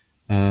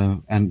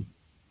 And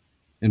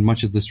in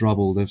much of this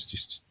rubble, there's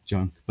just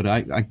junk. But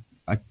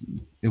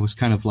it was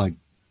kind of like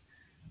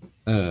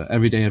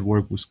every day at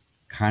work was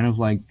kind of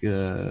like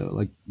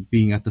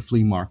being at the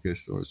flea market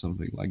or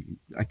something. Like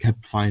I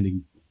kept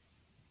finding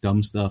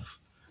dumb stuff.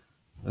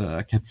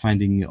 I kept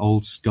finding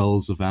old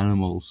skulls of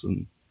animals,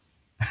 and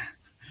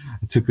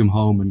I took them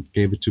home and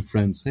gave it to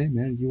friends. Hey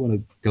man, you want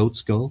a goat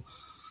skull?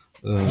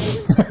 And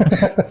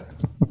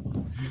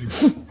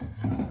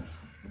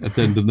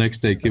then the next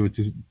day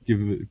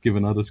give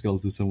another skull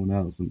to someone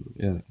else. And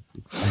yeah,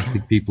 I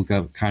think people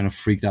got kind of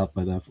freaked out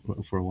by that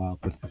for a while.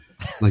 But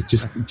like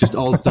just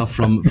all stuff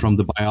from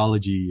the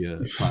biology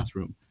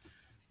classroom,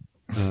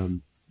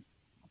 and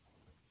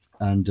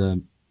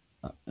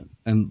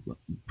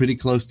pretty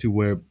close to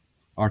where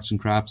arts and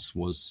crafts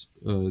was,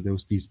 there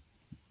was these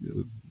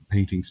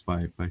paintings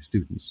by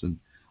students, and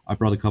I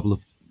brought a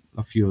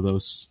few of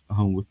those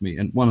home with me,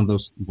 and one of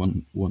those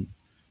one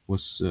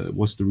was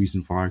the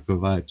reason for hardcore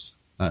vibes,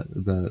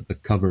 the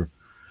cover,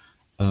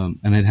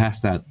 and it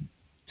has that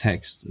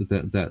text,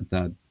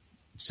 that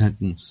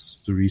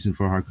sentence, the reason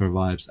for hardcore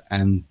vibes,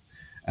 and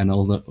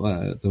all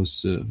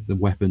those the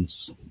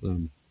weapons,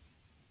 the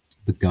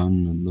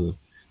gun and the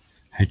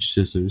hedge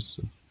scissors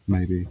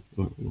maybe,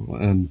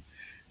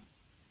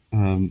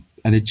 and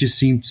it just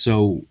seemed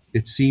so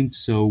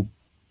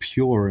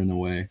pure in a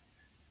way,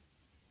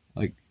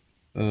 like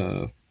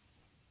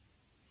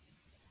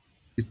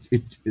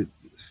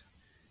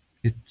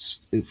it's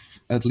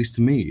at least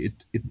to me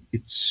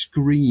it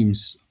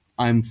screams,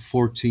 I'm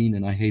 14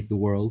 and I hate the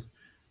world,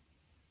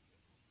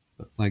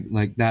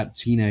 like that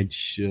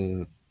teenage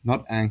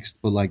not angst,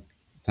 but like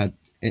that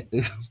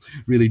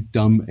really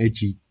dumb,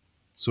 edgy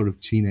sort of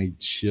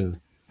teenage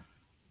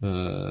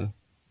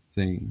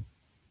thing.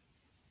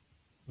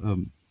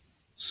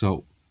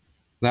 So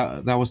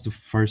that was the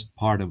first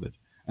part of it,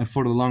 and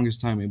for the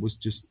longest time it was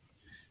just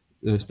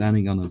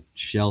standing on a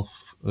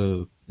shelf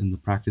in the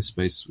practice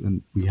space,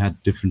 and we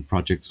had different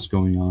projects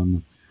going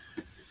on,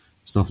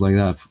 stuff like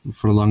that.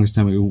 For the longest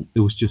time it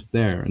was just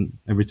there, and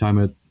every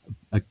time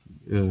a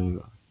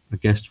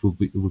guest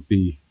would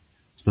be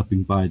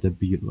stopping by, they'd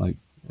be like,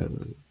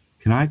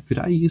 could I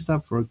use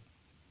that for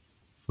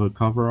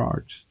cover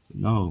art?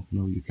 No,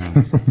 you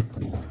can't.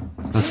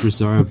 That's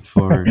reserved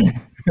for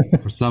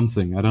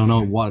something. I don't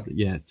know what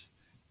yet,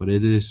 but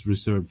it is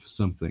reserved for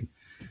something.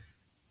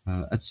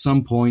 At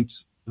some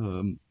point,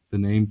 the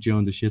name Joe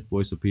and the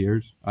Shitboys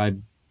appeared.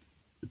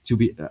 To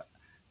be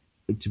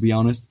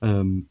honest,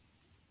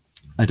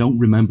 I don't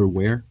remember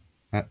where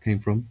that came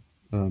from.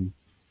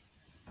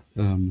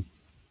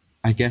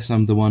 I guess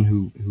I'm the one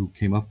who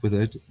came up with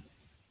it.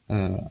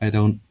 I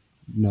don't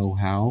know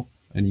how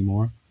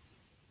anymore,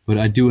 but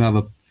I do have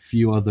a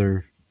few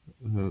other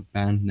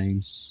band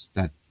names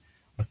that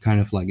are kind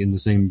of like in the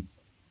same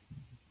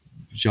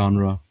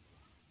genre.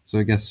 So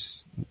I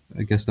guess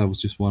that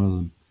was just one of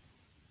them.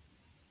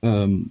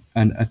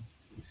 And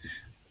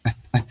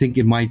I think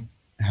it might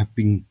have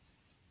been,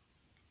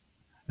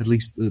 at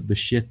least the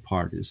shit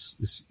part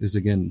is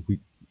again,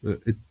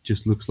 it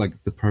just looks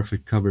like the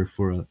perfect cover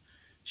for a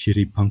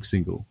shitty punk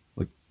single,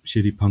 like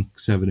shitty punk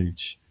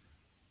 7-inch,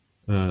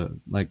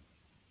 like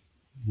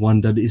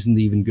one that isn't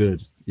even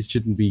good. It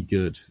shouldn't be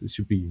good. It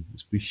should be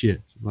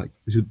shit. Like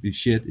it should be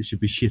shit. It should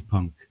be shit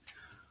punk.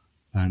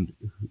 And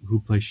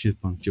who plays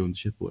shit punk? Joe and the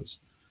Shitboys.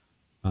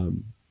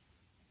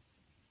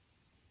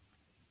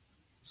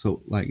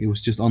 So like it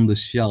was just on the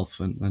shelf,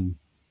 and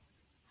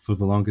for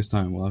the longest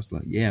time, well, I was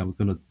like, yeah,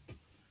 we're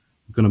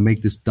gonna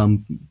make this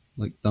dumb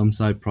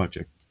side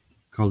project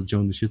called Joe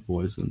and the Shit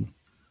Boys and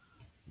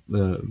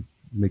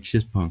make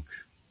shit punk.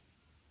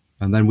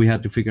 And then we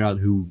had to figure out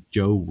who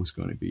Joe was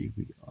going to be.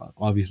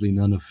 Obviously,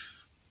 none of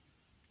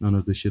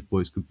the Shit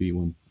Boys could be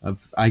one.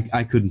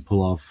 I couldn't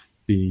pull off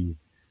being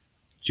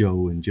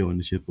Joe and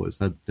the Shit Boys.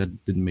 That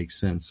didn't make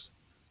sense.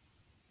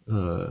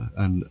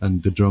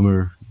 And the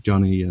drummer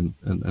Johnny and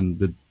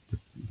the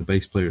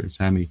bass player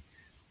Sammy,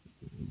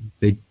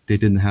 they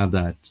didn't have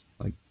that.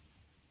 Like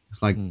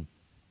it's like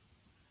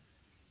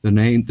the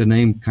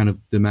name kind of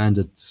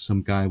demanded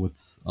some guy with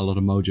a lot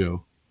of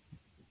mojo.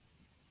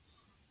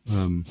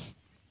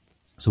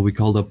 So we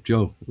called up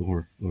Joe,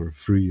 or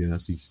Free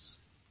as he's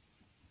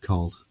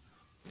called.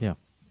 Yeah.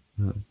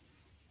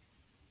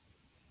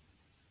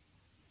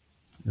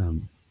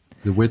 The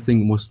weird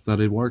thing was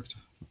that it worked.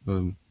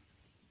 There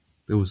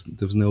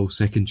was no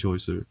second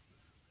choice or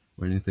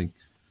anything.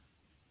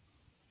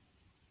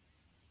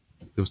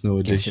 There was no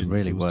audition. Yes, it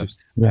really worked.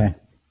 Yeah.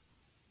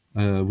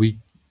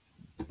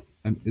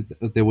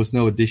 There was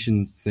no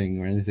audition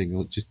thing or anything.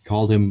 I just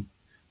called him,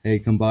 hey,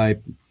 come by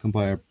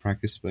our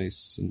practice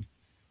space and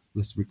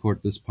let's record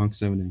this punk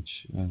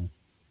 7-inch,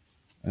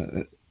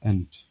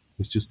 and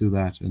let's just do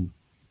that and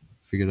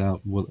figure out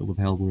what the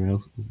hell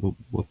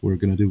what we're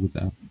gonna do with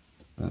that.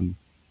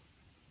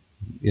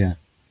 Yeah,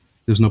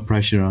 there's no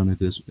pressure on it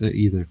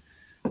either.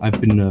 I've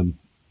been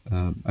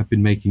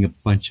making a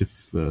bunch of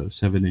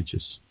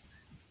 7-inches,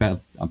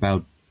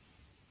 about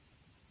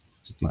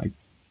like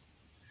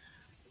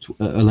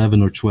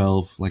 11 or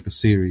 12, like a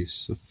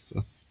series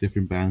of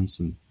different bands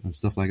and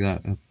stuff like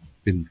that. I've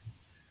been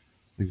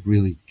like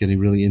getting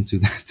really into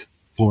that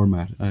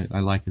format. I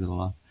like it a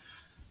lot.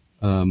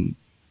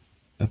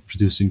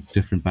 Producing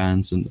different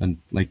bands and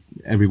like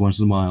every once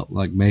in a while,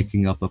 like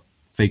making up a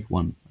fake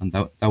one, and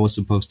that was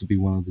supposed to be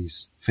one of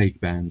these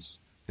fake bands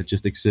that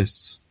just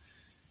exists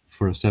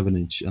for a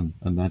 7-inch, and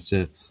that's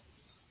it.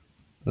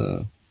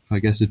 I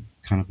guess it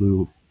kind of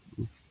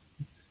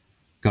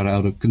got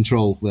out of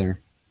control there.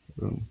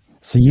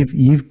 So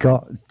you've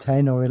got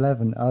 10 or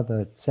 11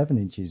 other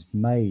 7-inches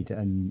made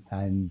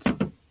and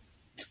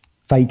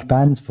fake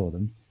bands for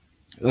them.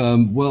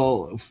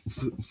 Well,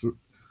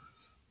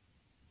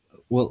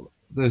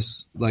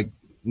 there's like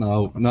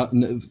not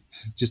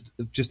just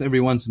every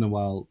once in a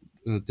while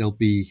there'll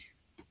be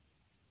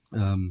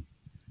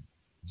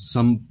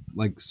some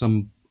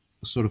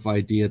sort of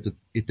idea that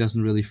it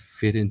doesn't really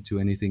fit into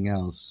anything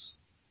else.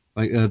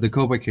 Like the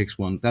Cowboy Kicks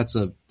one, that's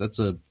a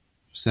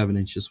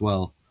 7-inch as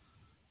well.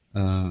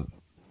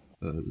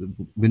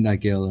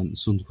 Midnight Gale and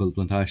Sundquell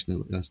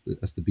Plantation as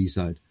the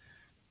B-side.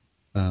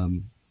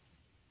 And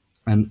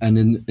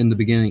in the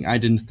beginning, I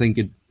didn't think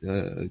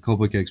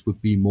Cowboy Kicks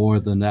would be more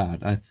than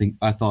that.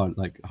 I thought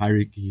like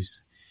Hyrik,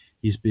 he's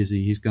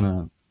busy. He's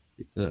gonna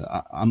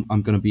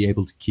I'm gonna be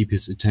able to keep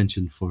his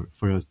attention for a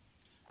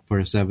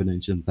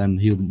 7-inch, and then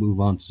he'll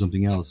move on to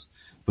something else.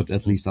 But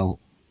at least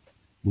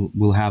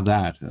we'll have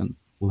that, and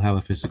we'll have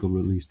a physical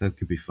release. That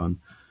could be fun.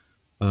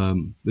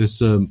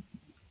 There's a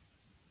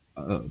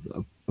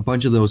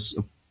bunch of those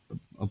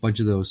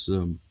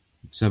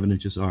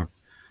 7-inches are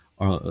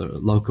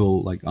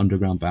local like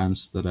underground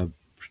bands that I've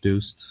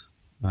produced,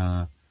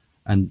 and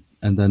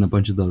then a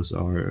bunch of those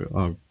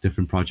are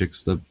different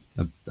projects that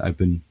I've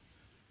been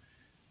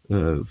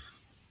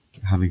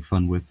having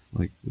fun with.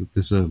 Like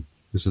there's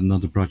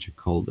another project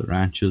called The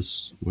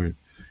Ranches where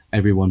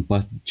everyone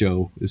but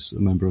Joe is a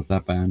member of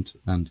that band,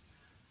 and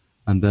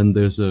then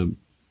there's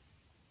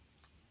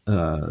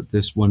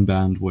one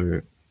band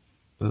where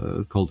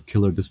called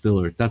Killer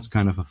Distiller. That's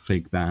kind of a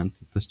fake band.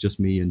 That's just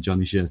me and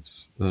Johnny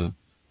Shits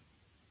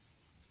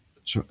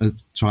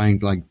trying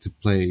like to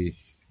play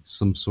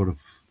some sort of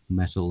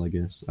metal, I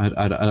guess.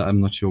 I'm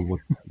not sure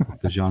what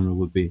the genre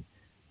would be,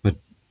 but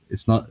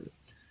it's not.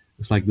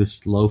 It's like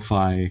this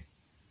lo-fi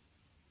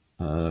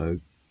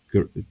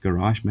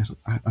garage metal.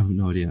 I have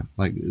no idea.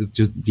 Like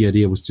just the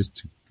idea was just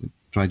to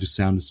try to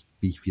sound as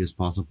beefy as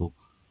possible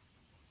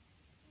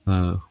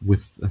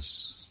with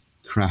as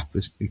crap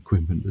as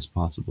equipment as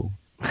possible.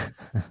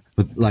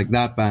 But like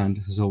that band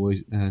hasn't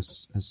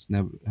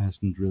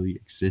really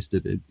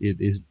existed.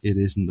 It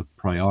isn't a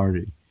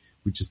priority.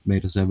 We just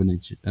made a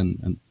 7-inch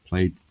and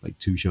played like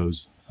 2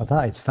 shows. Oh,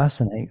 that is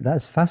fascinating.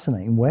 That's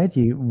fascinating. Where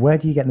do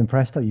you get them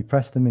pressed up? You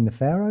press them in the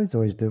Faroes,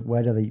 or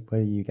where do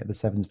you get the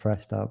 7s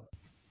pressed up?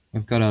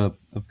 I've got a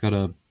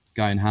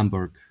guy in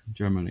Hamburg,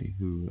 Germany,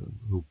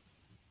 who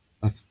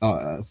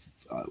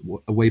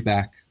way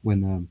back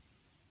when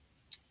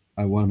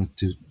I wanted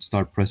to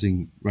start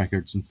pressing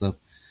records and stuff.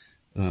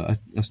 I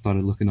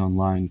started looking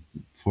online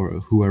for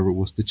whoever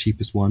was the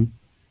cheapest one,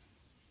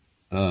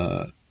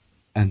 and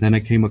then I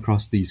came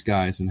across these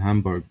guys in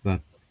Hamburg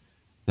that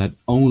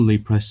only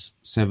press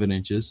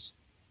 7-inches.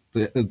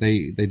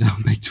 They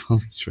don't make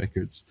 12-inch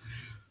records.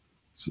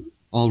 So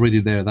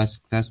already there,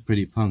 that's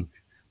pretty punk.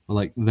 But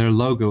like their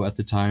logo at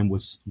the time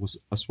was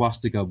a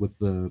swastika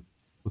with a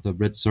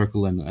red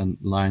circle and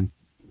line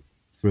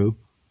through.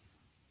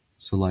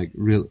 So like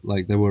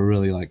they were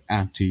really like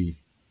anti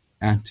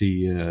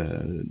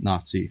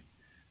Nazi.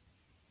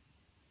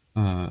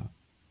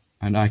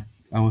 And I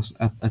was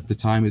at the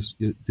time,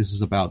 this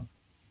is about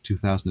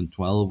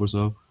 2012 or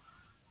so.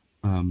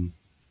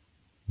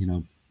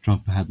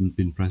 Trump hadn't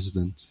been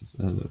president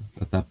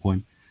at that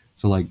point,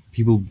 so like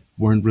people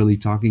weren't really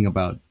talking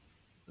about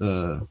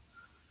white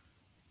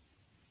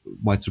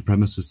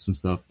supremacists and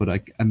stuff.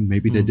 But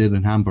maybe they did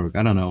in Hamburg.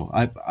 I don't know.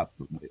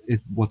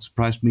 What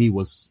surprised me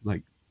was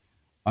like,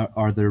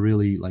 are there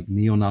really like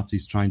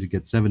neo-Nazis trying to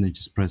get 7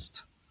 inches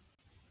pressed?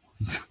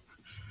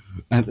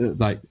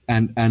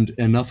 and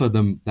enough of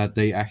them that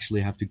they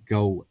actually have to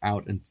go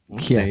out and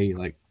say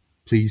like,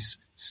 please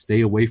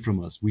stay away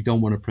from us. We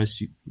don't want to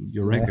press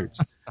your records.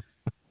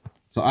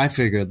 So I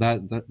figured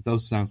that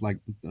sounds like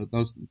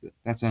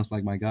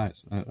my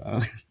guys.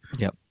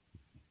 Yep.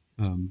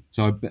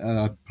 So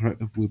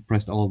we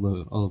pressed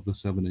all of the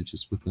 7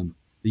 inches with them.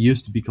 They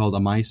used to be called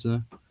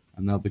Amaisa,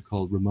 and now they're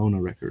called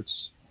Ramona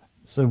Records.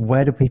 So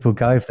where do people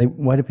go if they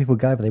want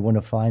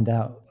to find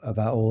out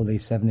about all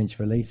these 7-inch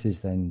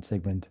releases then,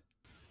 Sigmund?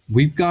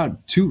 We've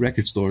got 2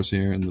 record stores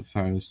here in the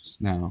Faroes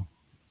now.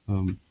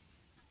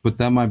 But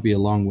that might be a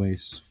long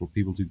ways for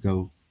people to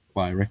go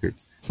buy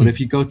records. But if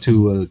you go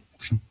to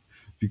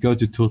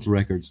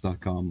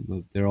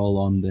totalrecords.com, they're all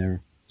on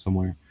there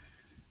somewhere.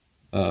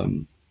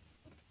 Maybe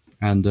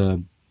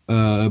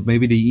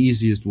the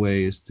easiest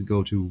way is to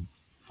go to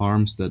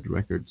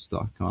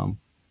farmsteadrecords.com.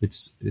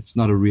 It's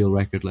not a real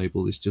record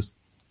label. It's just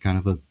kind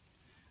of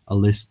a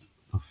list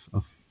of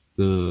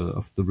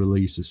the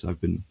releases I've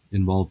been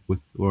involved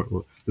with,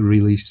 or the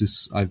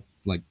releases I've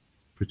like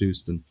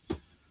produced and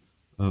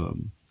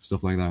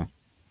stuff like that.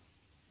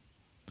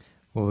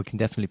 Well, we can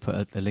definitely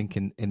put a link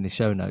in the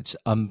show notes.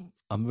 I'm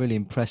really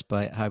impressed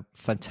by how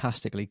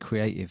fantastically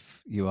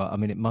creative you are. I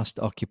mean, it must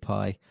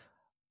occupy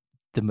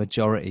the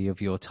majority of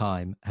your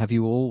time. Have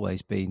you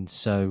always been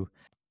so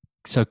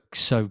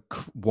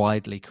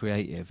widely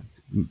creative?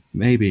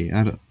 Maybe.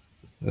 I don't.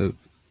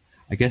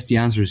 I guess the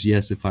answer is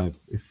yes. If I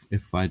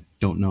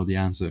don't know the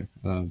answer,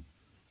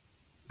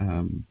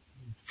 from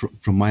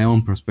my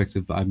own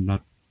perspective, I'm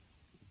not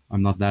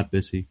that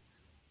busy.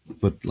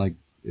 But like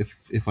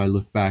if I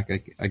look back,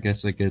 I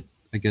guess I get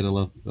a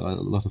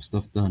lot of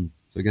stuff done.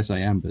 So I guess I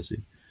am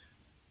busy.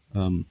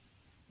 But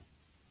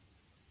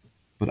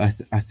I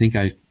think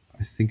I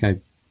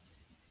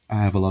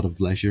have a lot of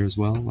leisure as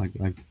well. Like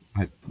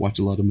I watch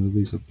a lot of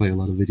movies. I play a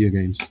lot of video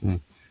games.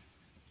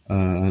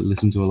 I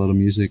listen to a lot of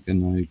music,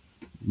 and I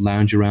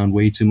lounge around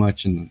way too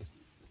much and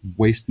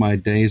waste my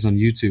days on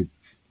YouTube.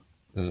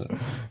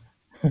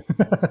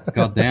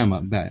 God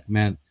damn,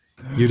 man!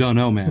 You don't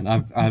know, man.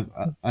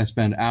 I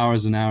spend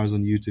hours and hours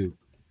on YouTube.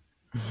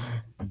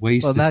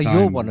 Wasted well, now time.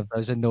 You're one of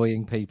those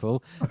annoying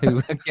people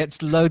who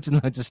gets loads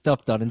and loads of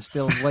stuff done and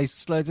still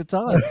wastes loads of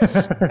time.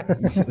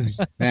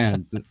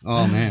 Man,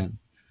 oh man.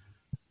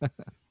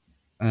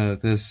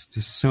 There's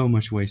so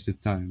much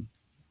wasted time.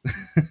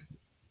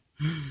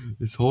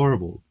 It's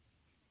horrible.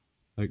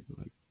 Like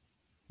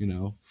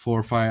 4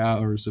 or 5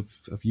 hours of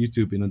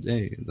YouTube in a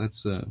day.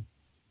 That's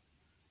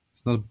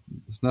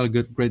it's not a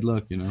great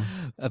look,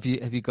 Have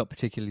you got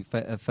particularly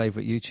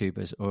favorite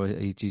YouTubers, or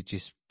do you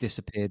just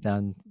disappear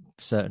down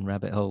certain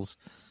rabbit holes?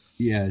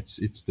 Yeah,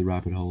 it's the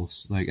rabbit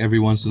holes. Like every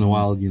once in a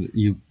while,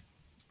 the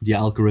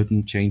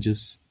algorithm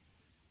changes.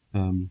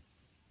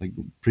 Like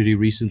pretty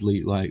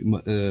recently, like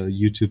my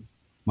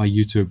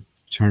YouTube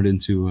turned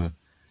into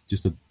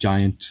just a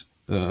giant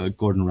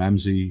Gordon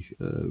Ramsay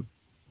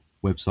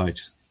website.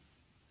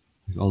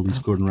 Like all these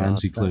Gordon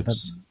Ramsay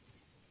clips.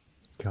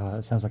 God,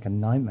 that sounds like a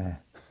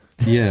nightmare.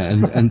 Yeah,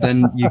 and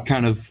then you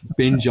kind of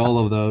binge all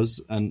of those,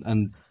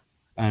 and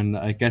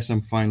I guess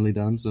I'm finally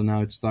done. So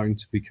now it's starting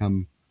to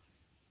become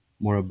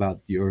more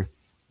about the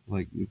earth,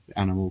 like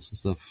animals and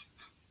stuff.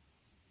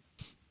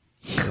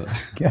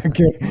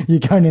 You're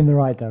going in the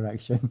right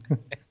direction.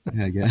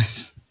 Yeah, I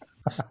guess.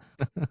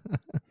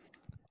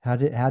 How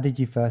did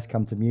you first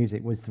come to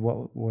music? Was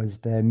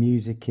there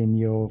music in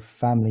your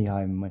family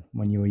home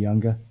when you were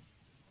younger?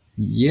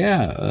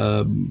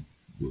 Yeah,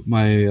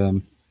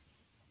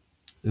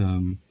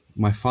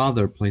 my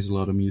father plays a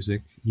lot of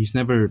music. He's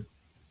never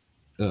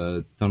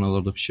done a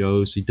lot of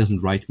shows. He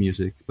doesn't write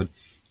music, but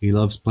he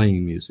loves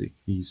playing music.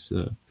 He's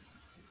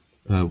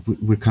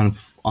we're kind of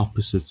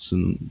opposites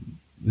in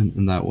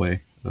that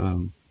way.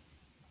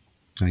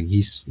 Like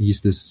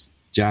he's this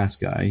jazz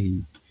guy.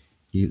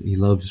 He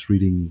loves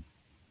reading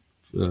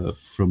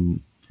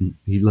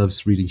he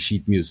loves reading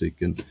sheet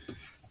music and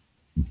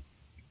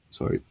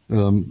like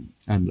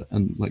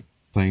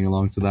playing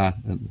along to that,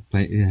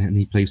 and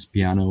he plays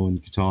piano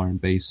and guitar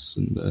and bass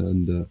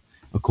and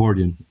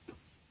accordion,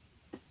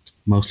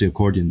 mostly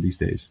accordion these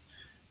days.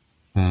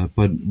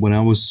 But when I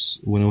was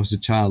a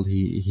child,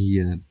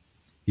 he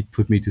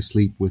put me to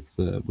sleep with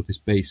his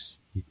bass.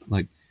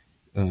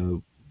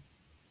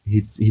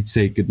 He'd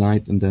say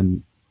goodnight, and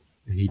then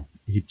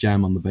he'd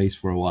jam on the bass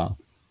for a while.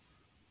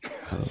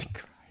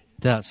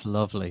 That's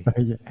lovely.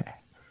 Yeah.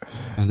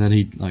 And then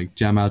he'd like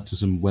jam out to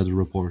some weather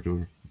report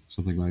or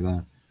something like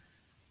that.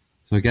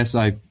 So I guess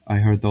I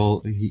heard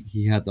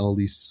he had all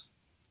these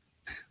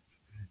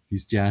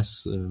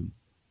jazz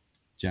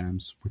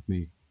jams with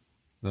me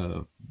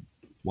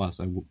whilst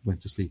I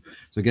went to sleep.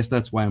 So I guess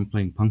that's why I'm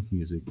playing punk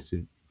music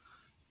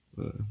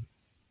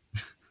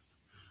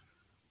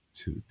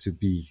to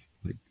be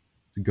like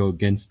to go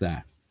against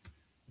that.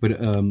 But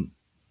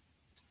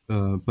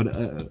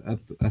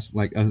as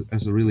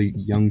a really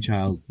young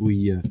child,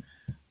 we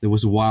there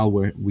was a while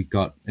where we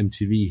got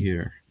MTV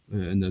here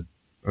in the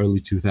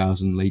early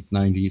 2000s, late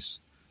 90s.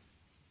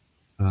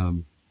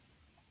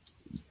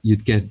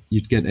 You'd get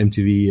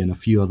MTV and a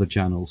few other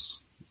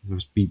channels. There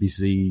was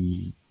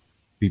BBC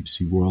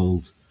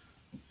World,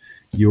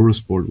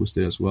 Eurosport was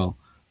there as well,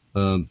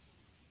 and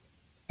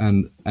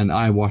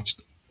I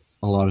watched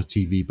a lot of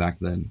TV back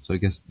then. So I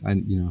guess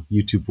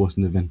YouTube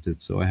wasn't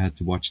invented, so I had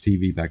to watch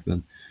TV back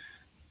then.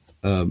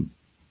 And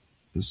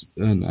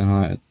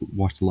I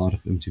watched a lot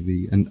of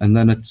MTV, and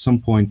then at some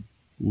point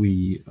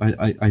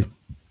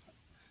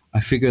I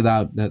figured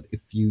out that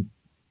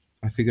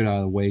I figured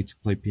out a way to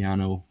play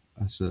piano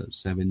as a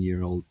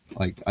 7-year-old.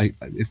 I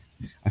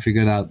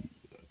figured out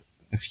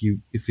if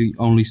you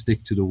only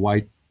stick to the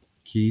white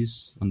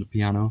keys on the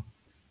piano,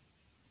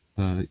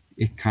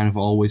 it kind of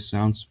always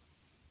sounds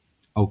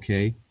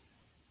okay.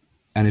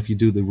 And if you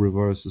do the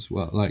reverse as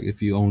well, like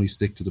if you only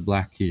stick to the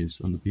black keys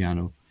on the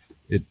piano,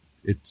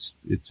 it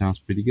sounds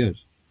pretty good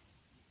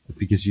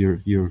because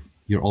you're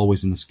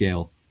always in the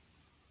scale.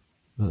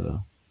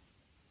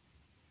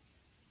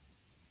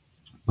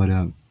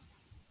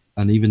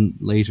 And even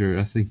later,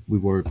 I think we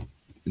were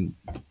in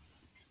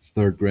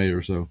 3rd grade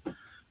or so.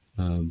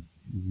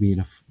 Me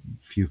and a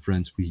few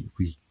friends, we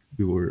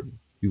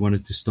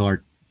wanted to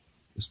start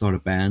a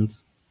band,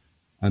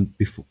 and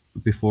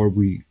before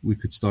we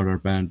could start our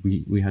band,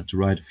 we had to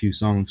write a few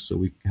songs so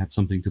we had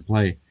something to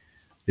play.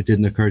 It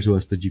didn't occur to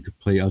us that you could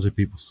play other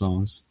people's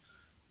songs,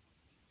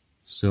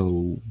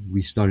 so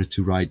we started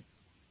to write,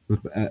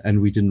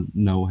 and we didn't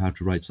know how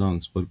to write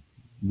songs, but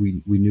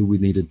we knew we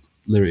needed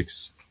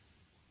lyrics.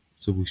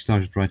 So we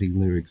started writing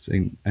lyrics,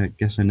 and I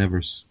guess I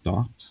never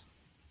stopped.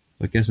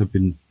 I guess I've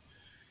been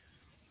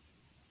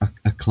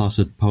a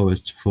closet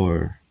poet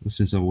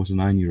since I was a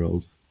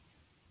 9-year-old.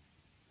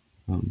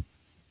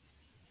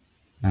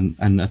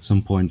 And at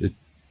some point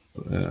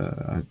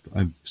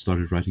I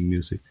started writing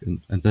music,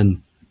 and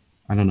then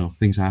I don't know,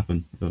 things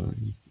happen.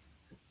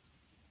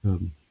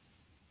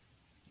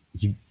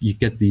 You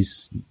get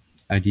these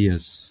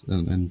ideas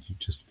and you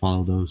just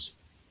follow those.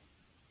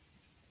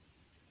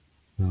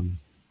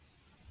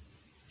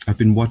 I've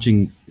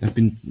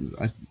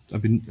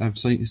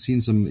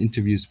seen some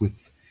interviews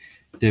with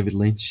David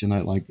Lynch, and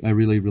I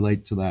really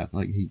relate to that.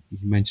 Like he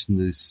mentioned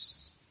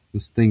this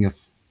thing of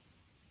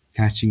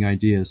catching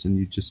ideas, and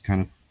you just kind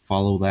of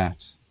follow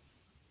that.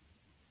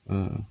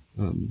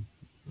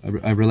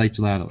 I relate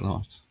to that a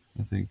lot.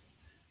 I think,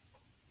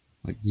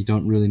 like, you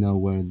don't really know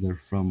where they're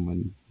from,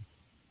 and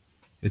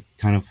it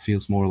kind of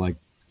feels more like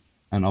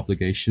an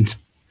obligation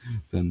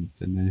than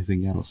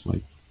anything else.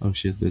 Like, oh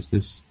shit, there's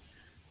this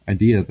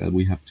idea that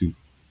we have to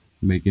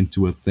make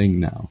into a thing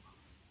now,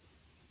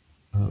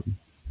 and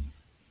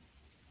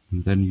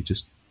then you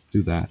just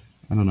do that.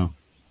 I don't know.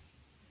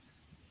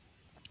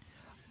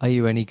 Are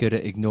you any good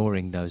at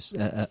ignoring those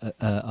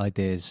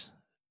ideas,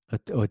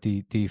 or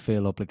do you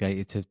feel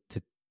obligated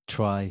to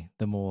try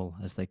them all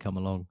as they come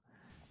along?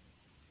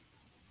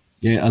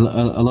 Yeah, a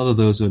lot of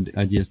those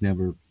ideas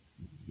never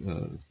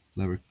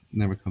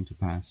come to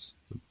pass.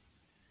 But,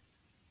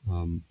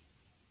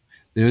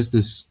 there's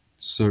this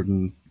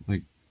certain,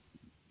 like,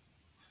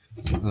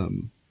 a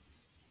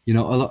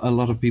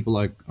lot of people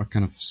are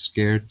kind of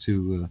scared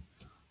to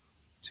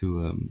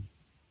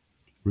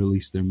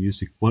release their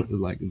music. What,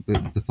 like,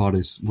 the thought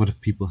is, what if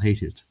people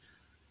hate it?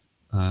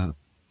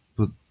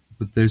 But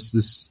there's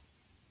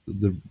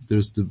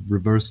the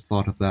reverse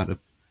thought of that. Of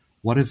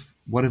what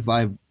if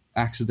I've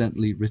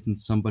accidentally written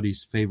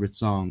somebody's favorite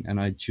song and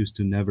I choose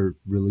to never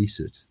release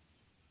it?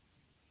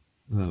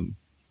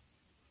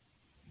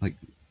 Like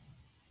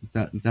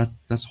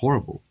that's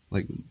horrible.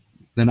 Like,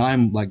 then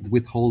I'm like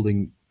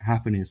withholding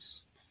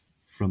happiness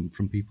from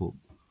people.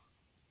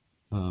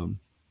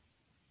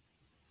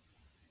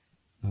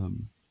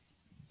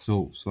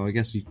 So I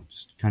guess you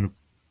just kind of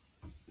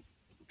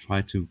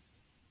try to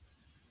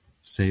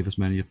save as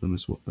many of them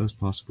as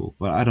possible.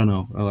 But I don't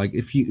know. Like,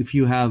 if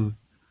you have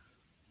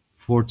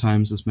 4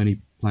 times as many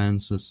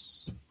plans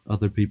as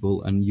other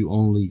people and you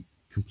only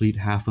complete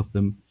half of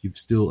them, you've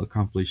still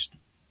accomplished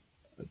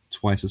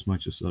twice as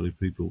much as other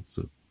people.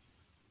 So,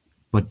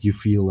 but you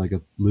feel like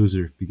a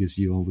loser because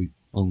you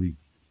only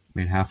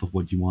made half of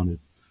what you wanted.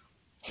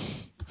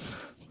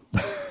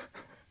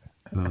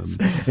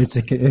 It's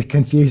a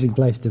confusing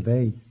place to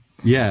be.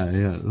 Yeah.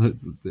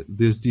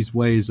 There's these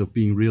ways of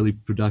being really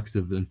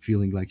productive and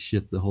feeling like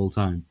shit the whole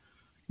time.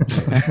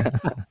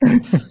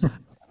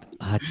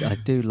 I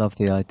do love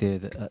the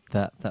idea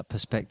that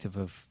perspective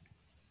of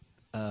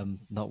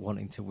not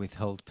wanting to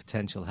withhold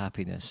potential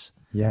happiness.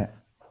 Yeah.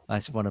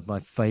 That's one of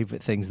my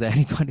favorite things that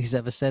anybody's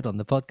ever said on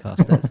the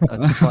podcast.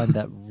 I find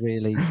that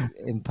really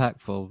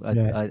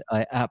impactful.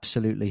 I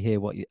absolutely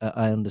hear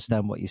I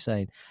understand what you're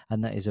saying,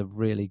 and that is a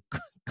really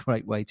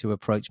great way to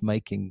approach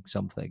making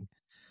something,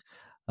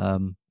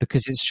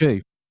 because it's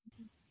true.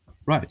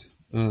 Right.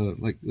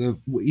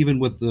 Even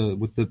with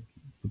the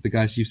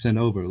guys you sent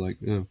over,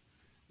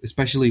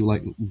 especially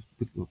like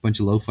with a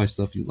bunch of lo-fi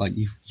stuff, like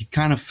you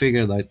kind of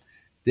figure that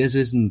this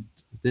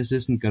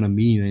isn't gonna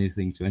mean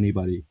anything to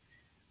anybody,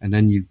 and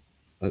then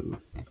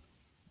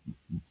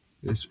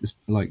it's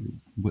like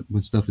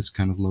when stuff is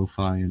kind of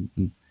lo-fi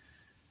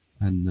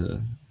and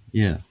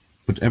yeah,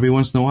 but every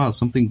once in a while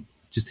something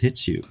just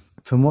hits you.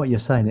 From what you're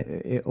saying,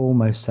 it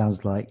almost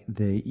sounds like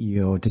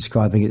you're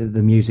describing it that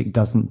the music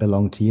doesn't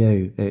belong to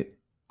you.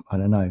 I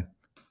don't know.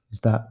 Is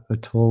that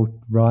at all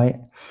right?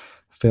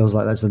 Feels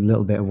like that's a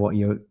little bit of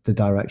the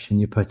direction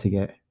you're putting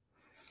it.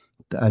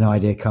 An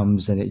idea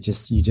comes and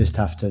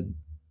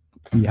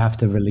you have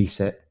to release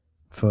it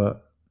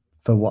for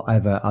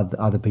whatever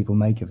other people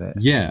make of it.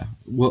 Yeah,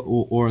 well,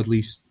 or at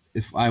least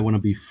if I want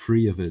to be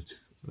free of it,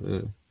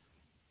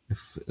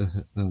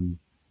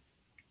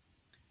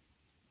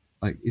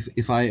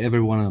 if I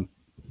ever want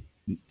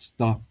to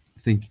stop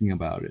thinking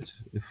about it,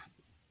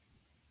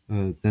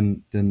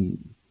 then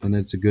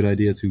it's a good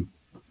idea to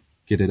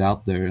get it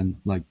out there, and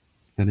like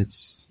then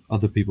it's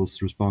other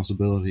people's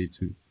responsibility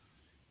to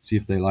see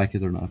if they like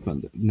it or not.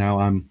 But now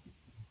I'm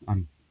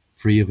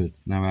free of it.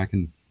 Now I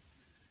can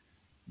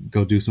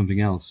go do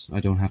something else. I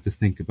don't have to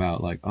think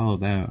about like, oh,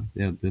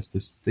 there's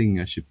this thing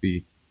I should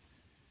be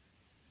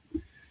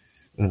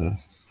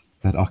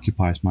that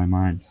occupies my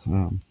mind.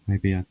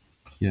 Maybe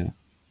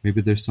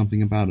there's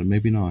something about it.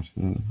 Maybe not.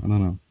 I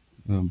don't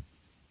know.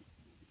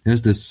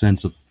 There's this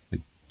sense of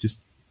like just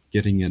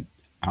getting it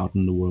out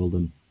in the world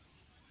and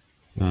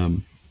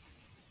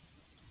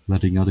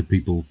letting other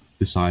people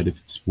decide if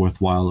it's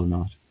worthwhile or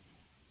not.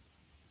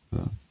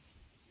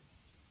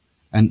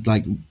 And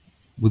like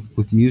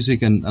with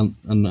music and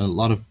a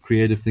lot of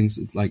creative things,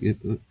 like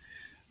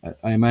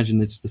I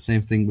imagine it's the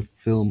same thing with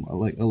film.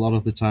 Like a lot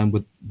of the time,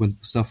 when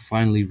stuff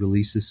finally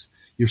releases,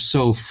 you're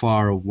so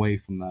far away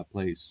from that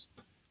place.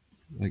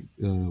 Like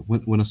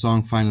when a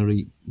song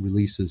finally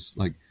releases,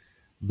 like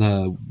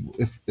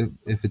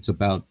if it's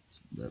about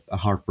a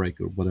heartbreak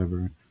or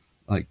whatever,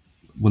 like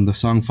when the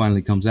song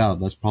finally comes out,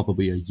 that's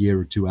probably a year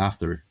or two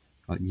after.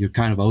 Like you're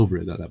kind of over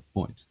it at that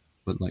point.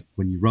 But like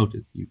when you wrote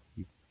it, you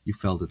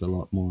felt it a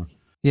lot more.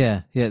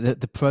 Yeah.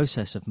 The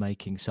process of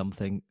making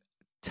something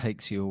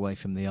takes you away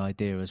from the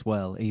idea as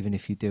well, even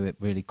if you do it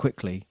really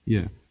quickly.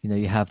 Yeah. You know,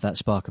 you have that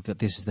spark of that.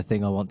 This is the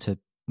thing I want to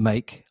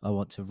make, I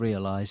want to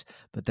realize,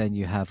 but then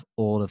you have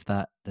all of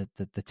that,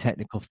 the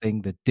technical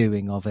thing, the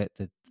doing of it,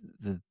 the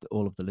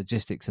all of the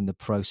logistics and the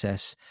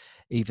process,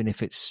 even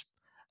if it's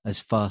as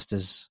fast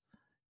as,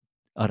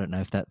 I don't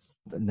know if that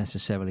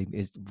necessarily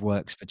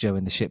works for Joe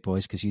and the Shit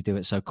Boys because you do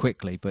it so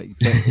quickly, but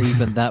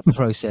even that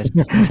process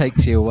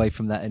takes you away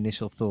from that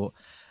initial thought.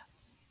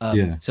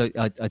 So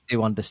I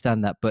do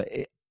understand that, but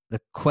the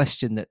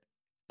question that,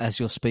 as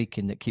you're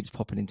speaking, that keeps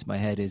popping into my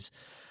head is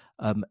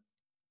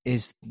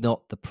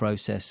not the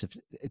process of,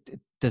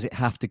 does it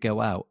have to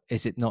go out?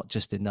 Is it not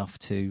just enough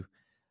to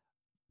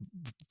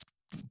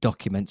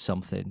document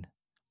something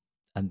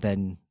and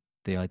then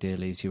the idea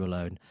leaves you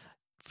alone?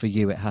 For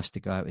you, it has to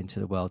go out into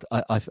the world.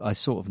 I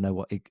sort of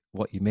know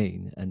what you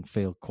mean and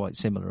feel quite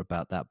similar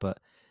about that, but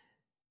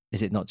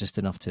is it not just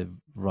enough to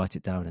write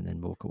it down and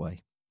then walk away?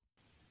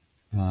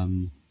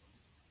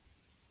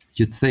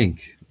 You'd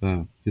think.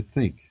 I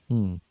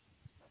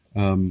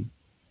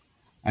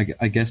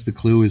guess the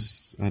clue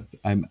is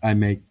I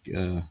make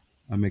a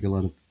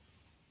lot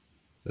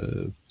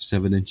of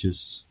 7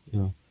 inches.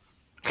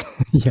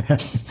 Yeah.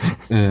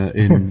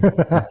 In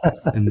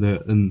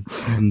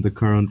the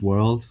current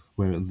world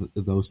where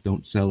those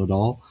don't sell at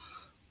all.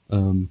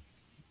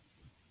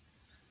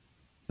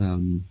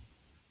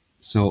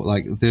 So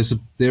like there's a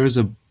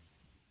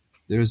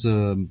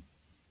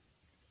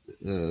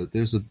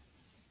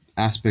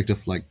aspect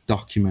of like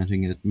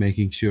documenting it,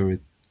 making sure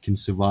it can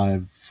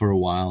survive for a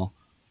while,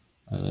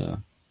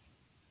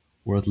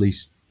 or at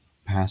least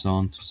pass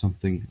on to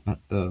something.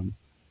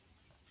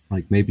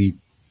 Like maybe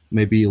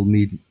it'll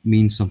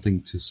mean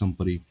something to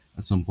somebody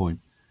at some point.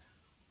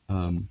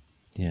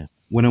 Yeah.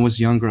 When I was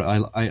younger,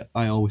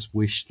 I always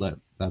wished that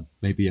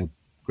maybe a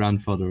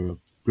grandfather, or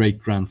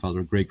great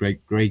grandfather, great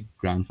great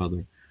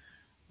grandfather,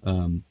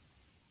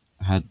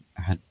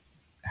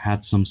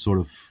 had some sort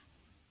of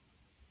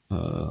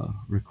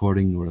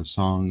recording or a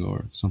song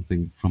or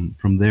something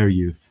from their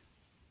youth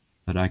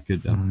that I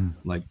could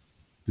like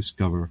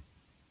discover,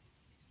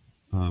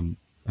 and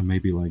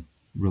maybe like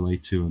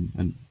relate to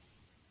and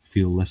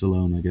feel less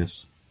alone, I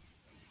guess.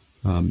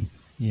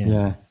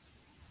 Yeah.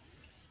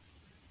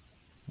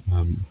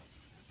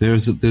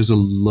 There's a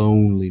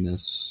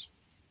loneliness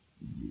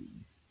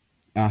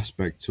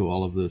aspect to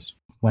all of this.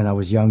 When I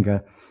was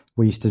younger,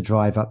 we used to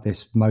drive up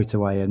this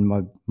motorway, and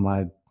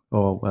my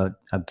or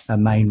a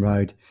main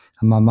road.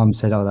 And my mum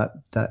said,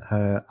 that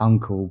her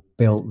uncle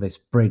built this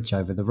bridge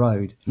over the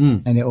road,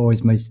 and it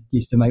always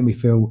used to make me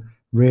feel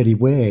really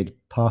weird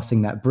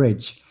passing that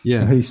bridge.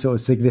 Yeah. Really sort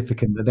of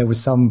significant that there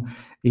was some,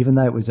 even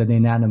though it was an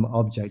inanimate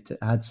object, it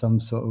had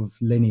some sort of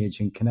lineage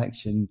and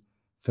connection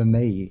for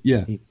me.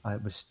 Yeah. It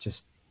was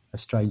just a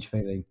strange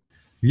feeling.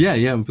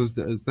 Yeah, but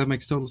that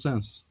makes total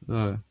sense.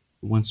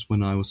 Once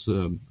when I was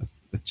a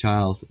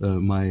child,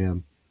 I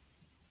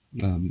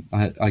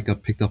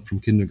got picked up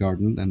from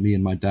kindergarten, and me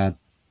and my dad,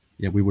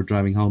 we were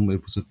driving home.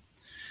 It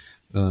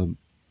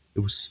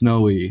was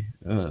snowy,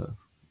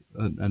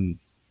 and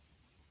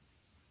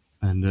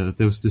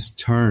there was this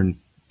turn,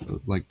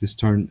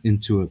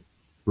 into a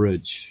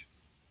bridge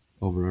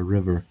over a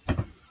river,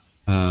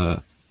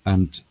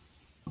 and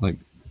like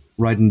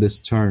right in this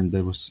turn,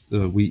 there was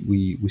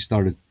we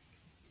started.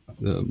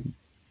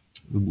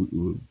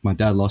 My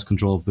dad lost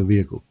control of the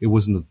vehicle. It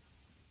wasn't a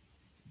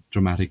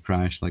dramatic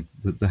crash, like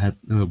the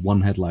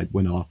one headlight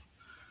went off,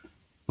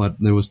 but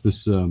there was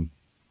this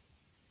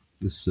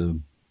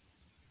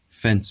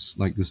fence,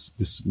 like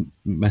this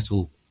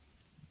metal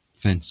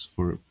fence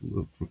for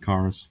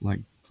cars, like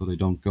so they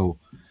don't go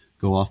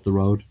off the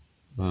road.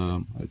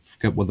 I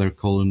forget what they're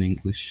called in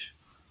English.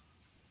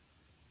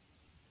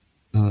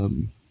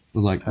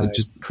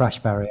 Just crash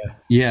barrier.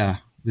 Yeah,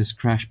 this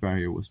crash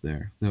barrier was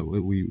there that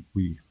we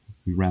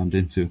rammed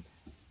into.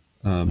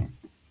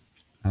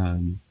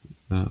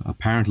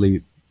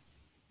 Apparently,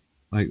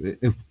 like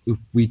if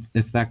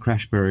that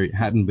crash barrier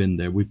hadn't been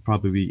there, we'd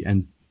probably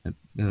had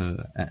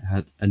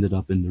ended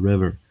up in the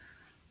river.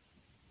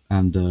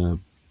 And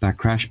that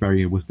crash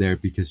barrier was there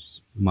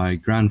because my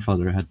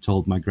grandfather had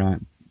told my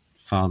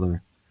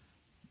grandfather,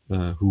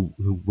 who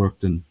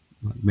worked in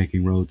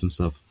making roads and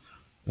stuff,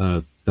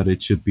 that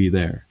it should be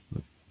there.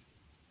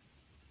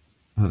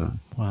 Wow.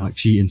 It's like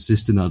she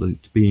insisted on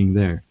it being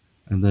there,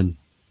 and then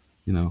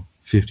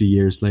 50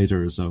 years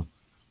later or so,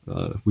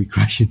 we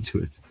crash into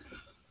it.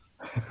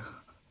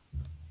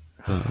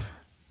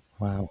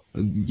 Wow.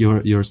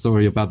 Your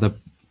story about the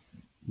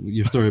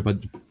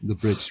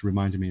bridge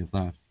reminded me of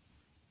that.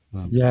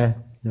 Yeah.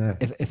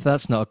 If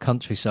that's not a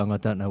country song, I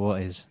don't know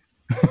what is.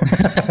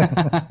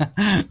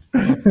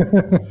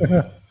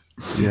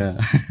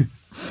 Yeah.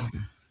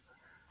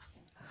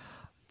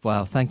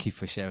 Wow, thank you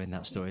for sharing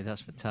that story. That's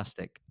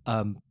fantastic.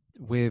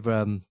 We're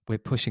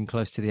pushing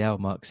close to the hour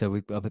mark, so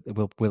we'll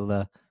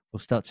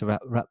start to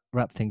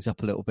wrap things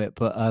up a little bit.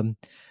 But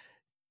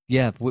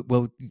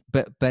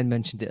Ben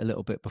mentioned it a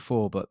little bit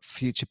before. But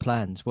future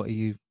plans. What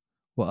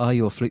are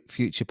your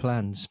future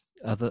plans?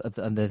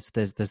 And there's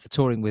the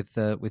touring with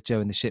Joe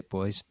and the Ship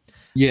Boys.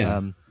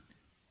 Yeah.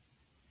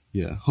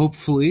 Yeah.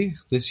 Hopefully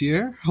this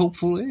year.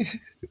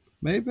 Hopefully,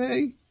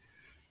 maybe.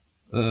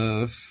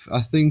 Are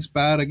things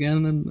bad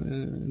again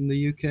in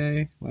the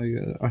UK? Like,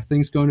 are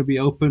things going to be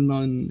open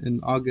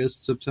in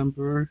August,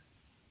 September?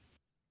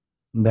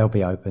 They'll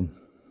be open.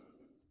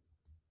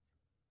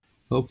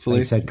 Hopefully,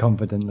 he said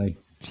confidently.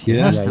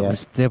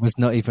 Yes, there was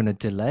not even a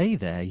delay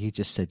there. You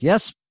just said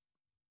yes.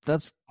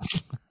 That's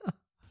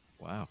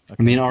wow. Okay.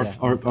 I mean, our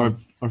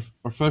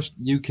first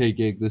UK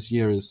gig this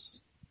year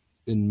is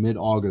in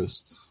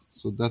mid-August,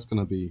 so that's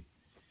gonna be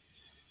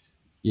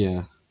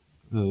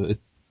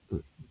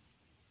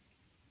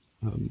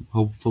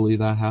hopefully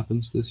that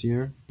happens this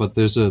year, but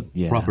there's a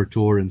proper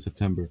tour in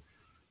September.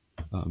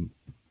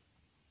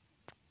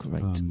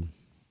 Great.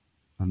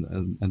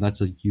 And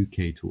that's a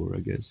UK tour, I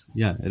guess.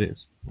 Yeah, it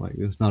is. Like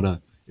it's not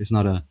a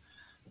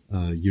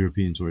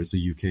European tour. It's a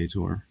UK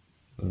tour.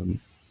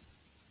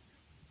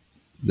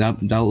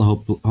 That'll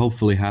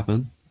hopefully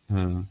happen.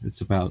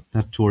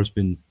 That tour's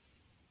been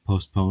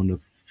postponed a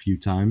few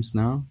times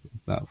now,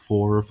 about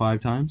 4 or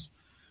 5 times.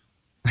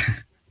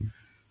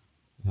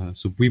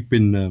 So we've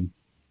been.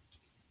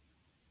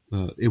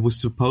 It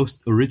was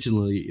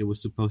originally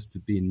supposed to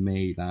be in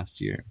May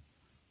last year.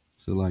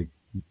 So like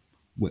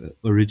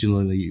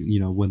originally,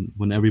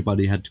 when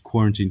everybody had to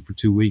quarantine for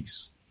 2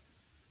 weeks,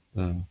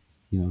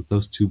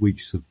 those 2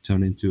 weeks have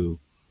turned into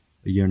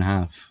a year and a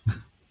half.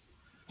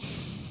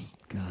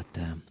 God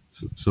damn.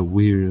 So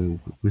we're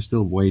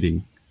still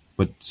waiting,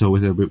 but so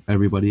is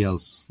everybody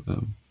else.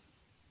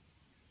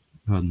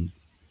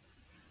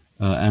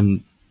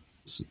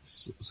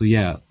 So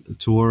yeah, a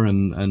tour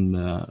and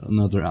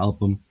another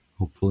album,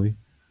 hopefully,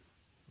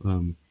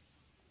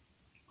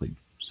 like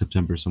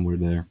September, somewhere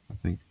there, I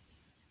think.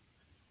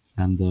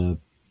 And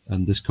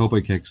this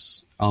Cowboy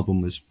Keks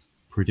album is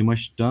pretty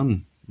much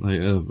done,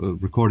 like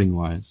recording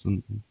wise,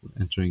 and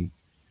entering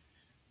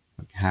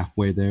like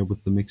halfway there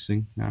with the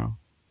mixing now.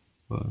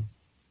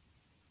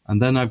 And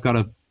then I've got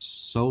a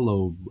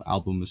solo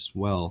album as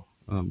well.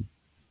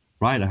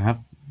 Right,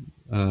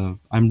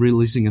 I'm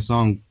releasing a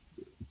song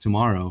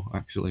tomorrow,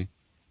 actually,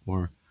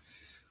 or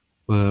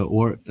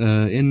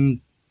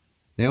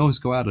they always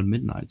go out at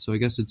midnight, so I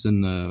guess it's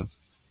in a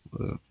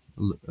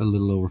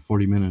little over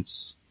 40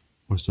 minutes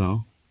or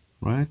so,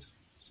 right?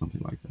 Something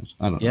like that.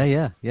 I don't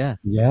know. Yeah.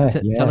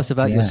 Tell us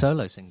about your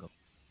solo single.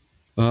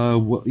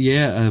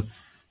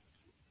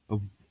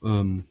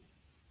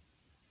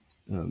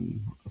 a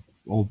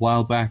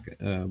while back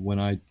when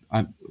I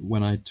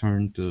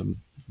turned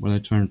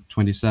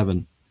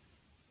 27.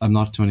 I'm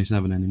not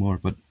 27 anymore,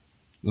 but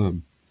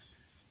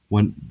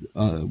when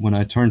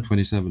I turned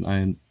 27, I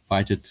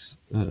invited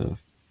a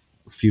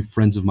few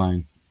friends of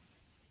mine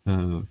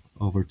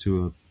over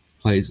to a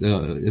place.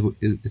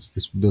 It's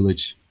this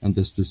village, and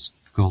there's this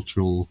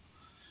cultural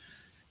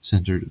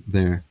center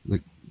there,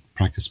 like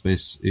practice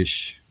space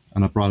ish.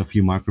 And I brought a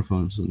few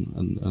microphones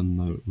and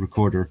a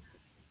recorder,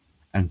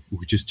 and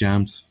we just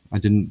jammed. I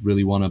didn't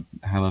really want to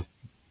have a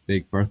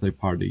big birthday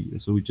party,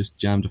 so we just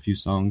jammed a few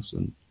songs,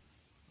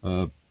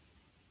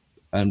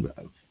 and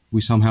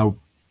we somehow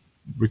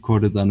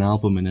recorded an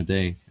album in a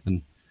day.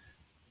 And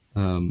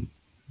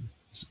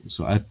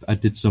so I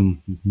did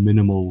some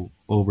minimal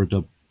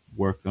overdub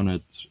work on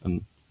it,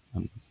 and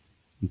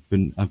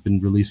I've been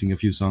releasing a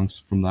few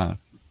songs from that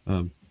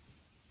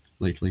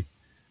lately.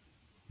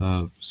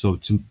 So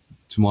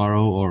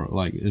tomorrow, or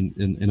like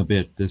in a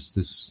bit, there's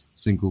this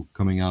single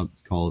coming out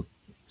called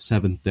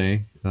Seventh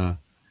Day.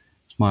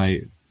 It's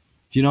my,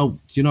 do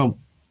you know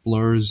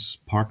Blur's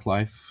Park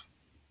Life?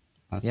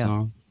 That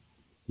song?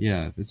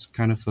 Yeah, it's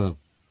kind of a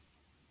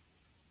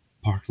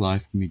Park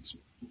Life meets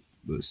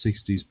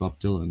 60s Bob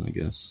Dylan, I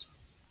guess.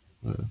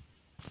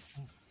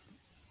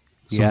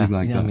 Something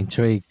like that.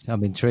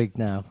 I'm intrigued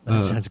now.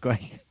 That sounds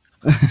great.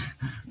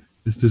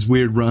 It's this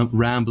weird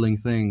rambling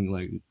thing.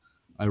 Like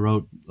I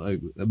wrote like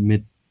a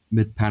mid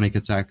panic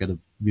attack at a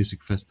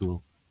music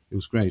festival. It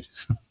was great.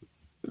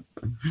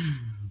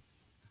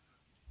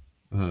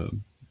 I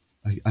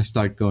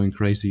start going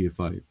crazy if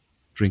I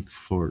drink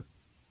for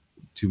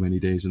too many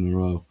days in a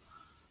row.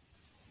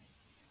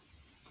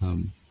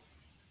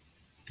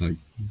 Like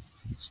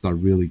start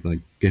really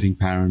like getting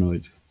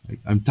paranoid. Like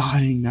I'm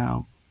dying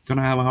now.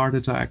 Gonna have a heart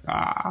attack.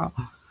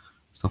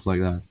 Stuff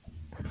like that.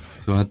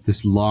 So I had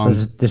this long.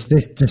 So does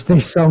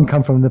this song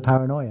come from the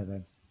paranoia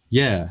then?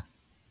 Yeah.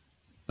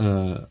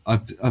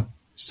 I've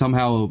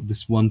somehow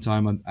this one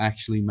time I've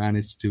actually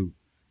managed to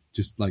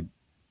just like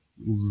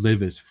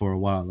live it for a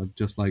while. I'm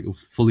just like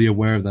was fully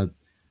aware that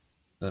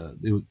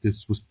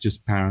this was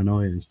just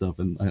paranoia and stuff,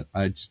 and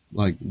I just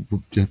like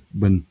just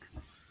went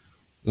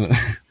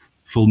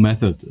full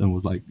method and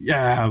was like,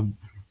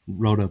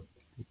 wrote a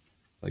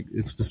like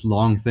it was this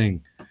long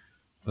thing,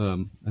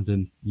 and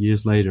then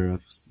years later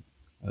I've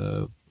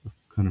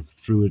kind of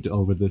threw it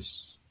over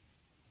this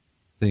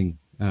thing,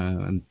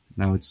 and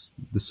now it's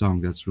the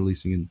song that's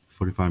releasing in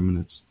 45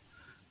 minutes.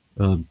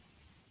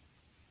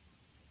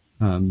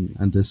 And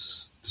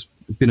there's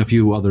been a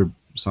few other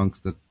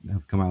songs that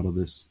have come out of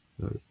this.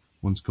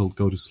 One's called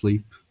Go to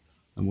Sleep,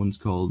 and one's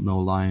called No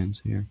Lions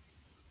Here.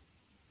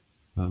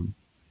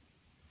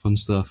 Fun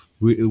stuff.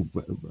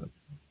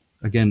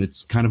 Again,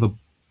 it's kind of a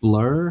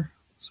blur.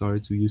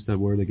 Sorry to use that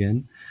word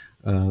again.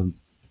 But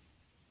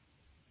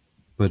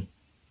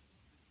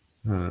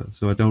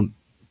so I don't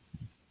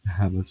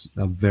have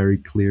a very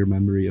clear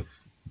memory of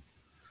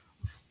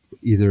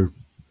either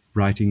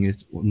writing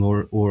it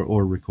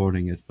or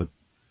recording it. But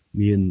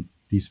me and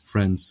these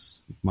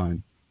friends of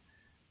mine,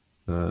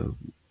 who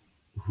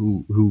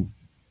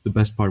the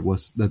best part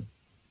was that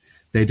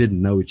they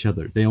didn't know each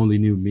other. They only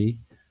knew me.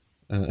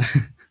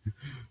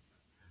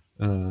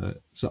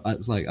 So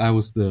it's like I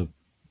was the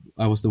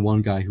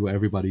one guy who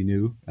everybody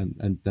knew,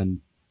 and then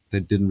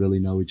they didn't really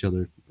know each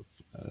other.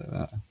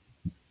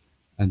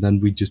 And then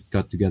we just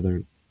got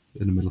together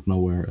in the middle of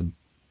nowhere and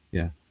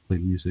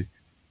played music.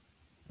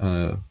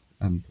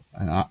 And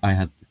I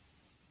had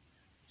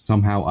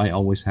somehow I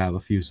always have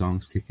a few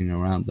songs kicking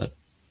around that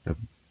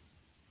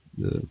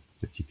you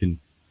can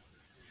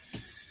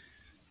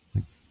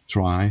like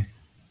try,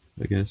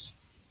 I guess.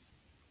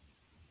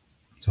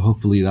 So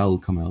hopefully that will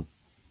come out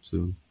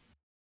soon.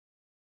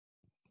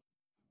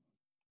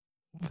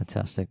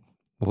 Fantastic.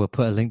 We'll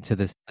put a link to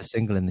the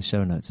single in the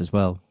show notes as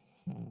well.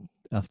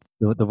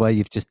 The way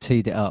you've just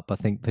teed it up, I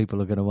think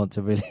people are going to want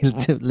to really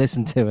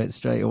listen to it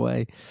straight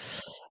away.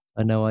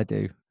 I know I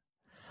do.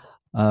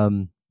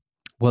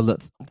 Well,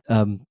 look,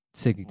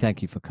 Siggy,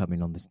 thank you for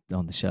coming on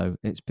the show.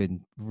 It's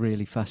been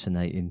really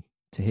fascinating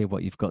to hear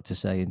what you've got to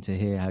say and to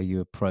hear how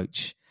you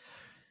approach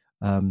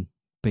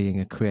being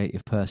a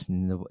creative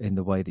person in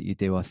the way that you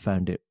do. I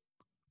found it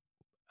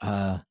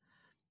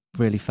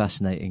really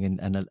fascinating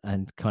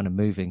and kind of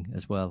moving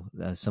as well.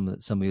 Some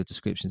of your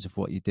descriptions of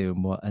what you do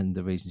and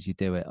the reasons you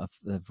do it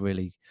have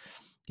really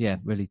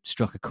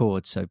struck a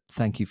chord. So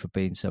thank you for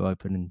being so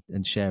open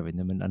and sharing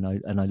them.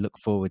 And I look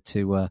forward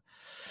to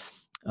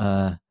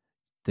the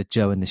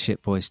Joe and the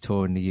Shitboys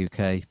tour in the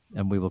UK,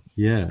 and we will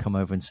come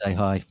over and say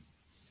hi.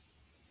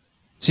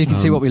 So you can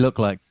see what we look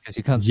like, because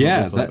you can't see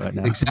what we look like right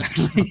now.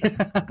 Exactly.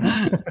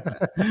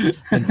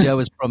 And Joe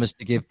has promised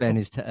to give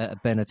Ben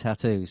Ben a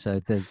tattoo, so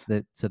there's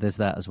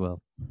that as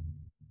well.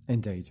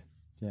 Indeed,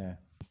 yeah.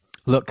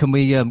 Look, can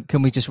we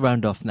just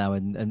round off now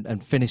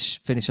and finish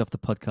off the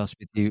podcast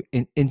with you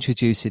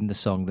introducing the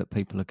song that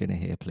people are going to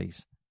hear,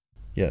 please?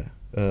 Yeah,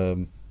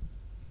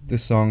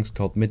 this song's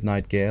called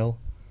Midnight Gale.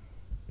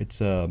 It's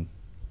the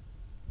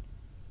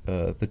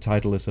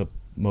title is a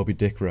Moby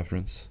Dick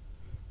reference.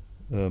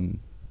 and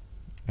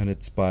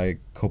it's by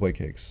Cowboy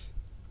Cakes.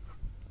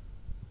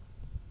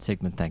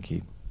 Sigmund, thank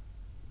you.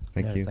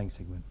 Thank you. Thanks,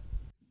 Sigmund.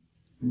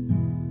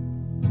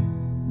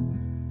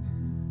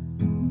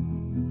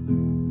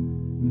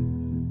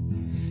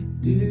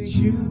 Did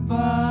you buy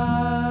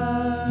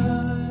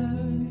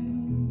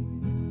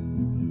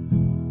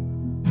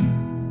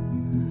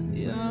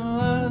your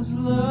last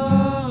love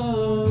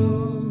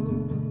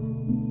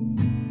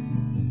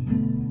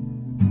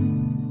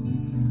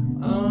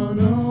on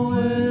a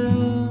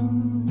whim?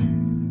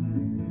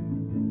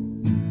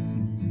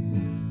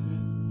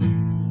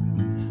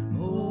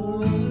 Or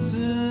was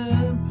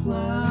it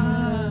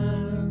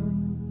planned?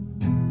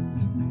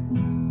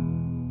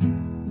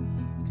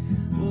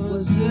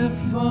 Was it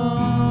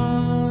fun?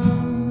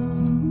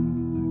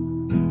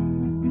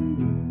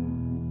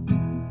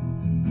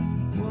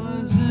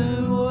 Was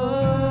it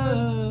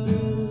worth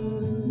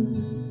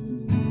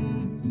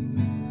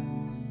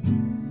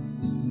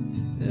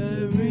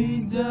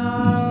every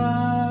dime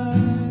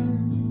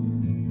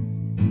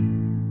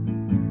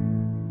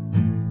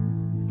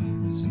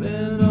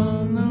spent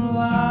on the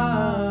line?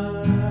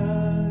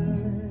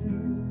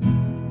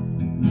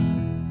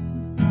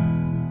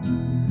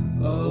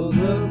 Oh,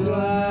 the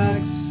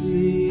Black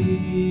Sea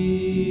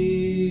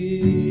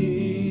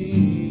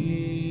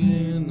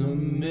in the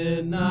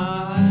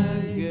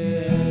midnight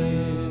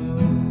gale.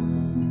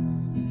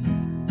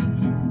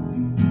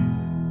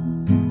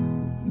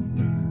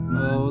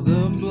 Oh,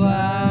 the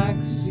Black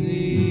Sea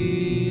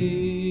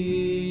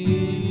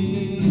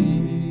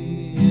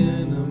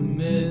in a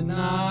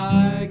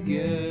midnight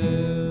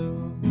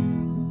gale.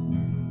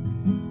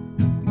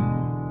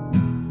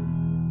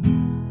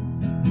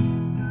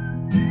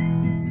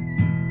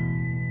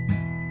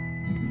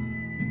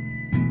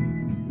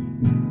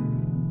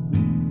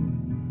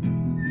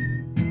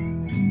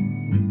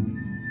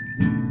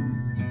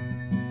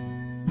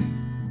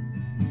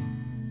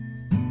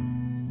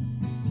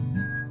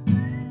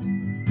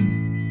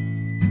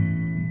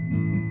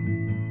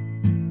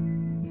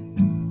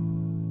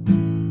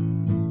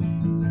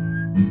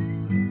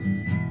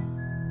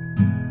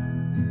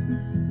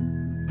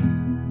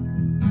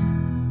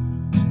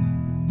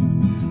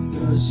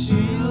 Does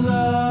she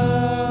love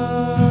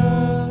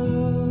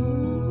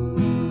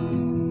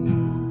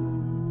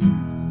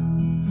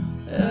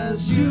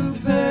as you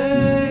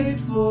pay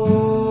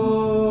for?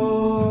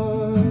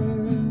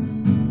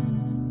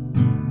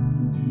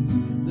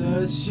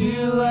 Does she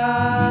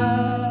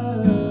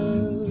laugh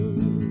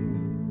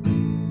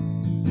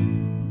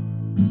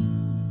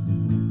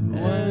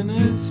when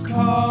it's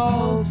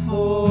called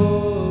for?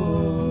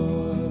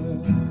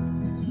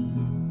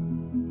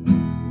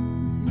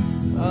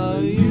 Are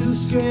you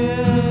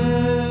scared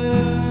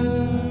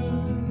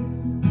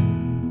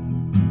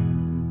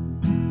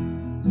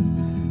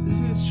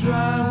to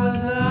try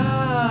without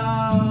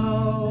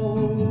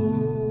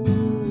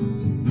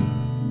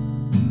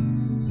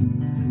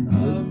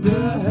of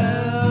the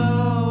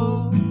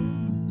help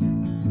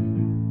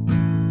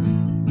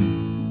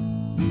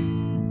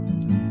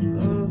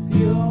of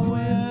your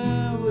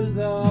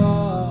wherewithal?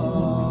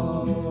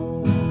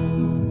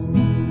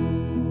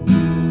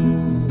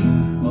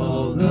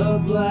 Oh, the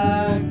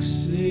Black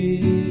Sea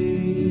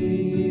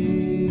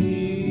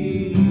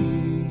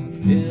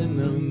in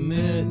the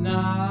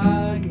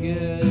midnight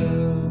gale.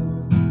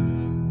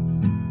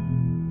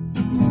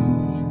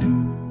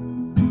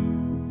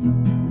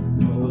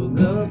 Oh,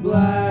 the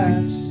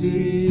Black Sea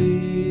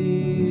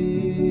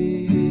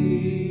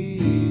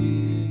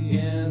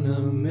in a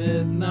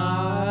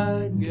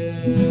midnight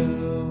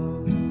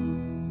gale.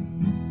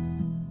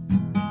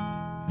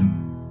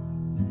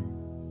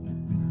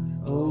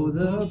 Oh,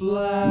 the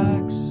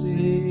Black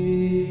Sea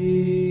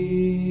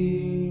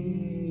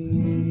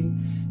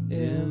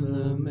in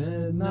the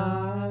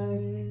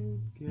midnight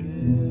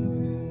gale.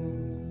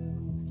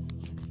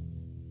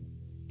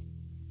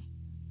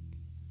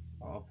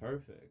 Oh,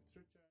 perfect.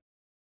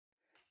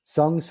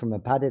 Songs from a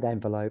Padded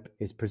Envelope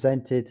is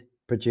presented,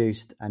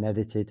 produced and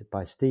edited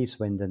by Steve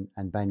Swindon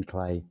and Ben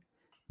Clay.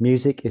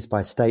 Music is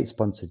by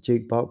state-sponsored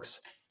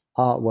Jukebox.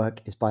 Artwork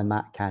is by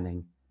Matt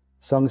Canning.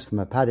 Songs from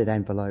a Padded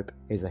Envelope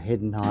is a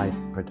Hidden Hive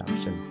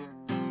production.